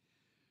busy.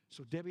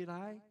 So Debbie and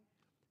I,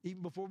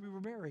 even before we were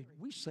married,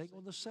 we sang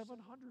on the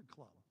 700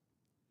 Club.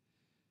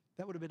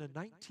 That would have been in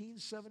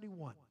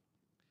 1971.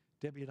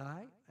 Debbie and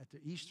I, at the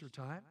Easter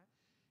time,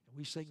 and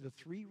we sang the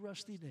Three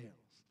Rusty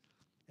Nails.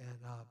 And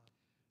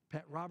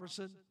Pat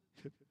Robertson,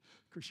 of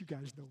course you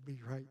guys know me,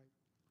 right?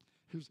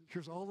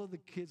 Here's all of the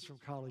kids from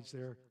college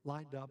there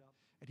lined up,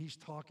 and he's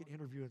talking,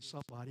 interviewing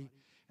somebody.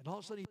 And all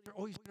of a sudden,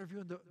 he's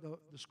interviewing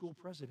the school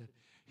president.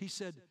 He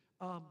said,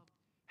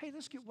 hey,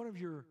 let's get one of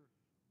your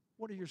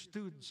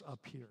students up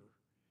here,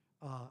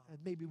 and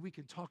maybe we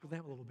can talk to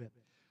them a little bit.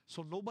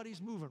 So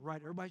nobody's moving,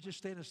 right? Everybody's just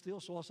standing still.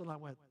 So all of a sudden I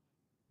went,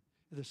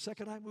 and the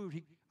second I moved,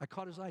 I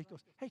caught his eye. He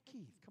goes, hey,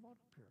 Keith, come on up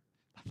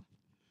here.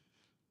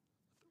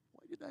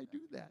 Why did I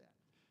do that?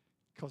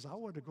 Because I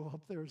wanted to go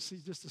up there and see,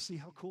 just to see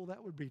how cool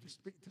that would be to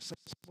speak to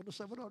someone the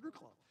 700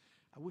 Club.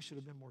 I wish it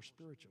had been more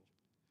spiritual.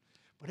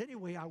 But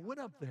anyway, I went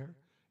up there,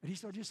 and he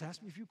started just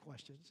asking me a few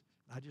questions.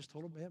 And I just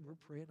told him, man, we're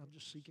praying. I'm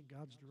just seeking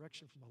God's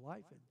direction for my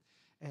life.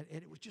 And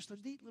it was just a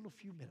neat little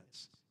few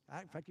minutes.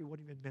 In fact, it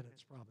wasn't even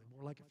minutes, probably,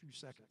 more like a few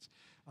seconds.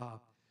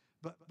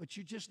 But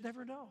you just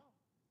never know.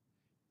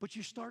 But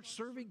you start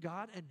serving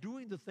God and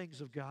doing the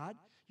things of God.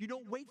 You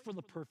don't wait for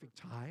the perfect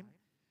time.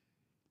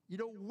 You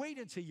don't wait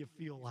until you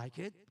feel like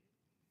it.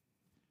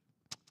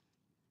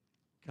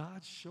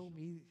 God, show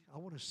me, I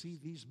want to see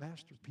these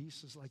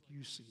masterpieces like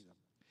you see them.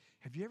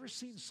 Have you ever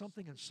seen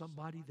something in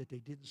somebody that they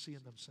didn't see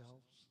in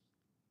themselves?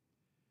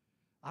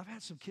 I've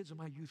had some kids in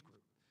my youth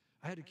group.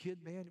 I had a kid,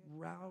 man,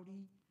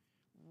 rowdy,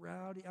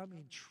 I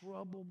mean,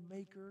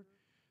 troublemaker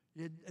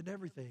and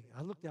everything.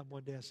 I looked at him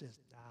one day, I said,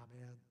 nah,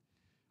 man.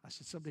 I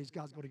said, some days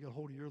God's going to get a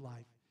hold of your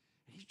life.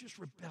 And he's just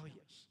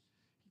rebellious.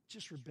 He's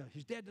just rebellious.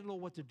 His dad didn't know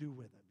what to do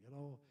with him, you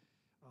know.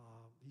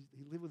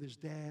 He lived with his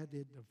dad,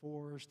 they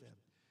divorced,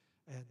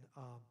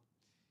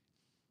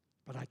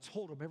 but I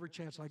told him every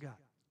chance I got,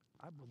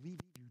 I believe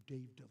you,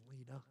 Dave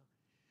Delina.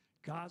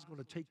 God's going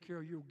to take care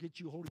of you, get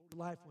you hold of your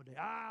life one day.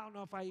 I don't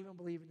know if I even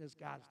believe in this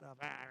God stuff.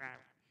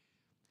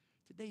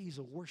 Today he's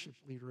a worship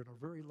leader in a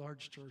very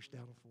large church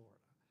down in Florida.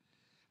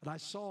 And I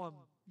saw him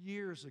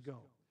years ago.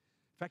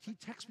 In fact, he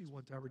texted me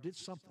one time or did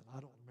something, I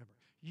don't remember.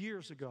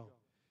 Years ago,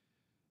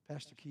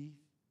 Pastor Keith,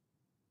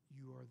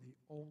 you are the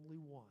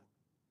only one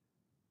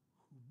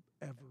who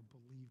ever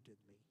believed in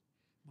me.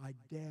 My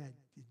dad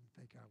didn't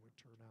think I would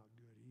turn out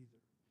good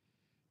either.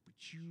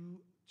 But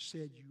you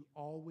said you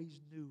always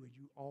knew and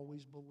you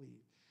always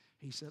believed.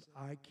 He said,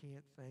 I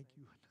can't thank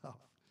you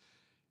enough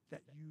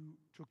that you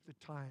took the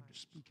time to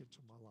speak into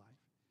my life.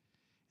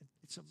 And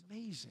it's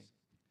amazing.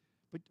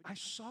 But I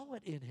saw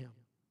it in him.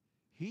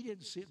 He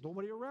didn't see it.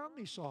 Nobody around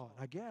me saw it,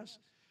 I guess.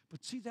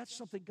 But see, that's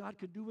something God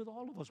can do with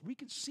all of us. We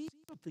can see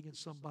something in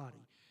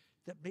somebody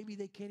that maybe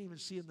they can't even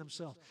see in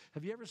themselves.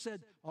 Have you ever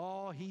said,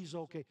 oh, he's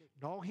okay?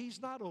 No,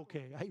 he's not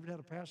okay. I even had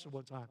a pastor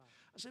one time.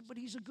 I said, but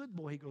he's a good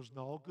boy. He goes,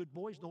 no, good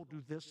boys don't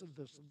do this and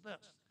this and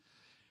this.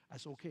 I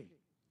said, okay.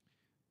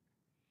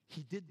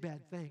 He did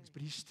bad things,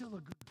 but he's still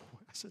a good boy.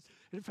 I said,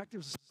 and in fact, there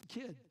was a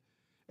kid.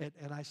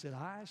 And I said,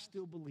 I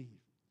still believe.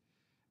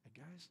 And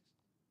guys,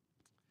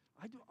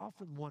 I do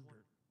often wonder,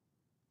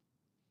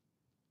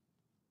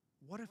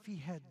 what if he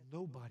had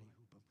nobody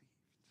who believed?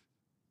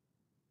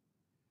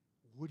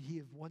 Would he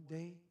have one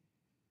day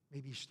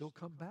maybe still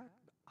come back?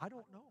 I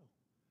don't know.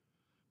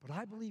 But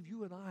I believe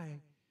you and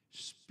I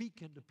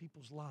speak into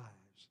people's lives.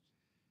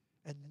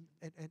 And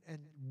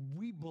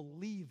we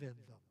believe in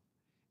them.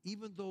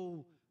 Even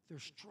though they're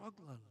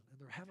struggling and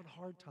they're having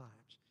hard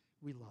times,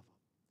 we love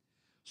them.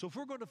 So if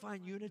we're going to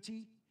find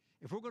unity,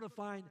 if we're going to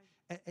find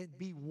and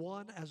be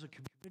one as a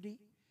community,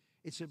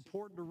 it's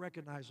important to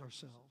recognize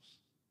ourselves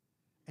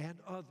and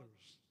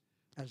others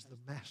as the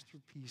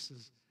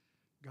masterpieces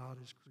God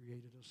has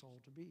created us all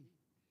to be.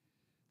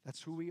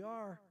 That's who we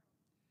are.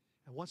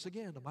 And once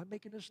again, am I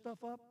making this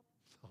stuff up?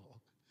 No.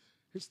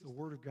 It's the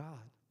Word of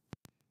God.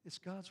 It's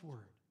God's Word.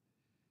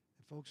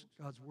 And folks,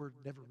 God's Word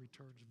never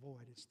returns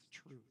void. It's the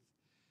truth.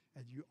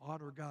 And you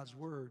honor God's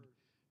Word,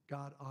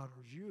 God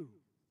honors you.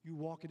 You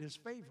walk in His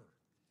favor.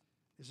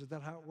 Isn't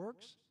that how it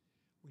works?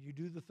 When you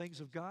do the things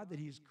of God that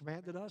He's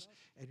commanded us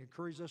and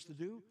encouraged us to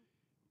do,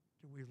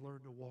 then we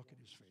learn to walk in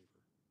His favor.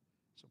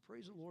 So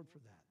praise the Lord for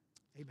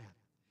that. Amen.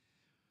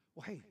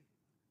 Well, hey,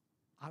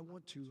 I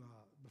want to,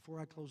 before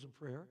I close in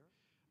prayer,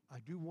 I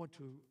do want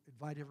to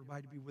invite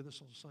everybody to be with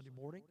us on Sunday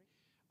morning.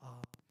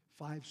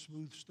 5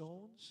 Smooth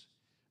Stones.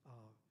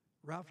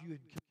 Ralph, you and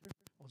Karen,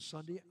 on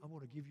Sunday, I'm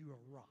going to give you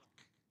a rock.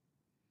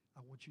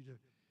 I want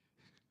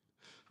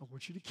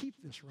you to keep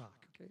this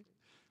rock, okay?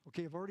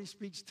 Okay, I've already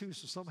speaks 2,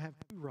 so some have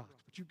 2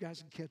 rocks, but you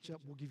guys can catch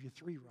up. We'll give you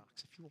 3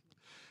 rocks if you want.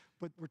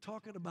 But we're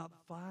talking about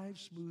 5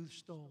 smooth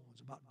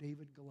stones, about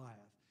David and Goliath.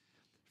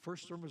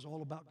 First sermon was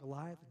all about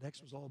Goliath. The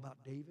next was all about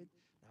David.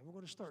 Now we're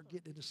going to start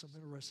getting into some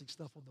interesting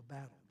stuff on the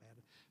battle, man,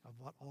 of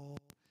what all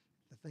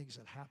the things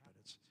that happen.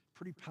 It's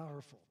pretty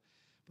powerful.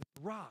 But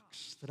the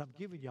rocks that I'm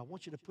giving you, I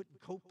want you to put in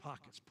coat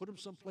pockets. Put them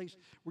someplace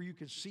where you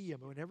can see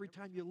them. And every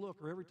time you look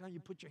or every time you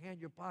put your hand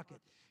in your pocket,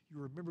 you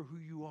remember who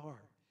you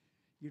are.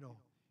 You know,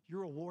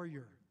 you're a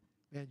warrior.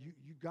 And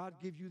God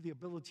gives you the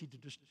ability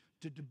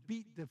to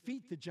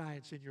defeat the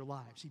giants in your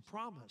lives. He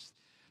promised.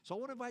 So I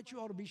want to invite you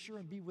all to be sure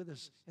and be with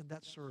us in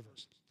that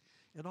service.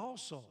 And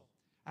also,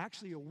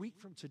 actually a week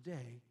from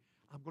today,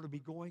 I'm going to be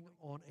going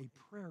on a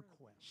prayer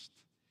quest.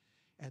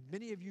 And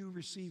many of you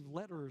received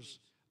letters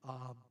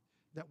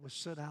that was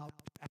sent out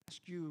to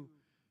ask you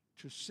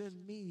to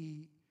send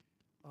me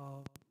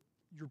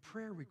your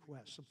prayer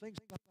requests, some things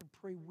I can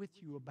pray with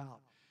you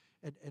about.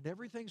 And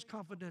everything's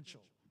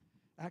confidential.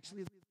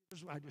 Actually,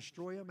 I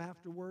destroy them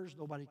afterwards.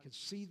 Nobody can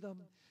see them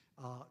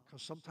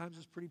because sometimes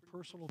it's pretty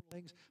personal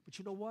things. But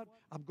you know what?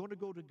 I'm going to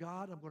go to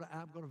God. I'm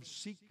going to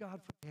seek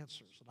God for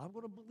answers. And I'm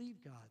going to believe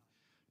God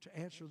to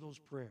answer those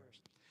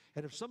prayers.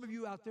 And if some of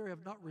you out there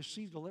have not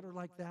received a letter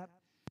like that,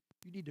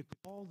 you need to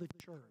call the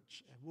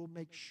church and we'll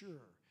make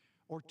sure.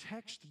 Or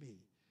text me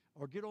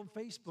or get on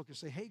Facebook and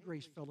say, hey,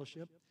 Grace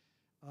Fellowship.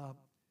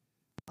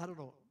 I don't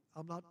know.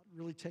 I'm not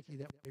really taking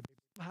that way. But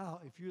somehow,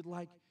 if you'd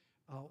like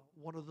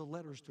one of the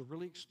letters to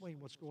really explain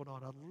what's going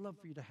on, I'd love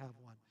for you to have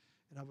one.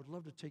 And I would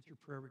love to take your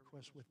prayer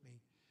request with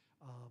me.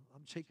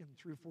 I'm taking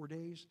 3 or 4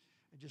 days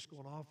and just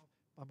going off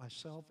by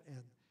myself.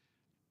 And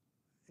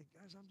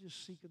guys, I'm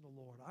just seeking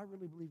the Lord. I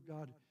really believe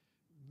God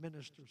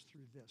ministers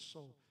through this.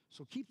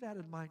 So keep that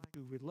in mind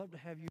too. We'd love to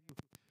have you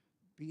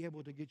be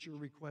able to get your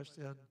request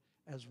in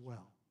as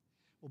well.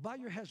 Well, bow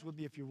your heads with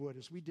me if you would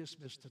as we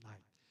dismiss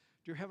tonight.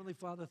 Dear Heavenly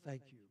Father,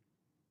 thank you.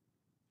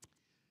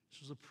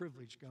 This was a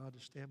privilege, God, to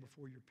stand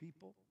before your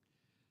people.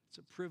 It's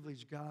a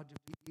privilege, God, to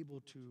be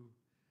able to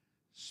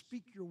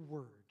speak your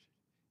word,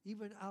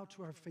 even out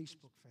to our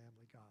Facebook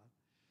family, God.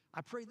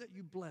 I pray that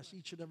you bless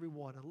each and every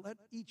one and let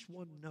each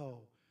one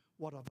know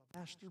what a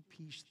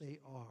masterpiece they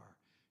are,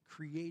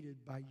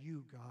 created by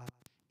you, God,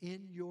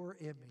 in your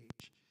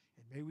image.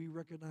 And may we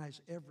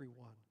recognize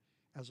everyone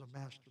as a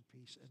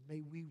masterpiece, and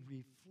may we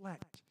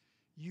reflect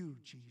you,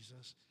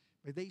 Jesus.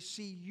 May they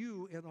see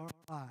you in our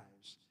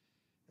lives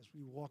as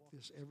we walk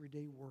this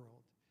everyday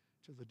world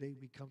to the day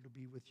we come to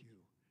be with you.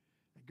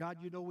 And God,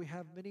 you know we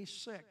have many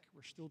sick.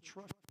 We're still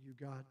trusting you,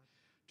 God,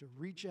 to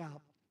reach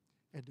out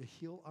and to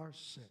heal our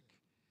sick.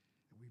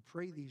 And we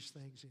pray these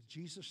things in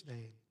Jesus'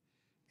 name.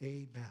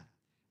 Amen.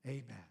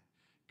 Amen.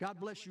 God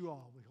bless you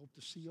all. We hope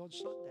to see you on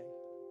Sunday.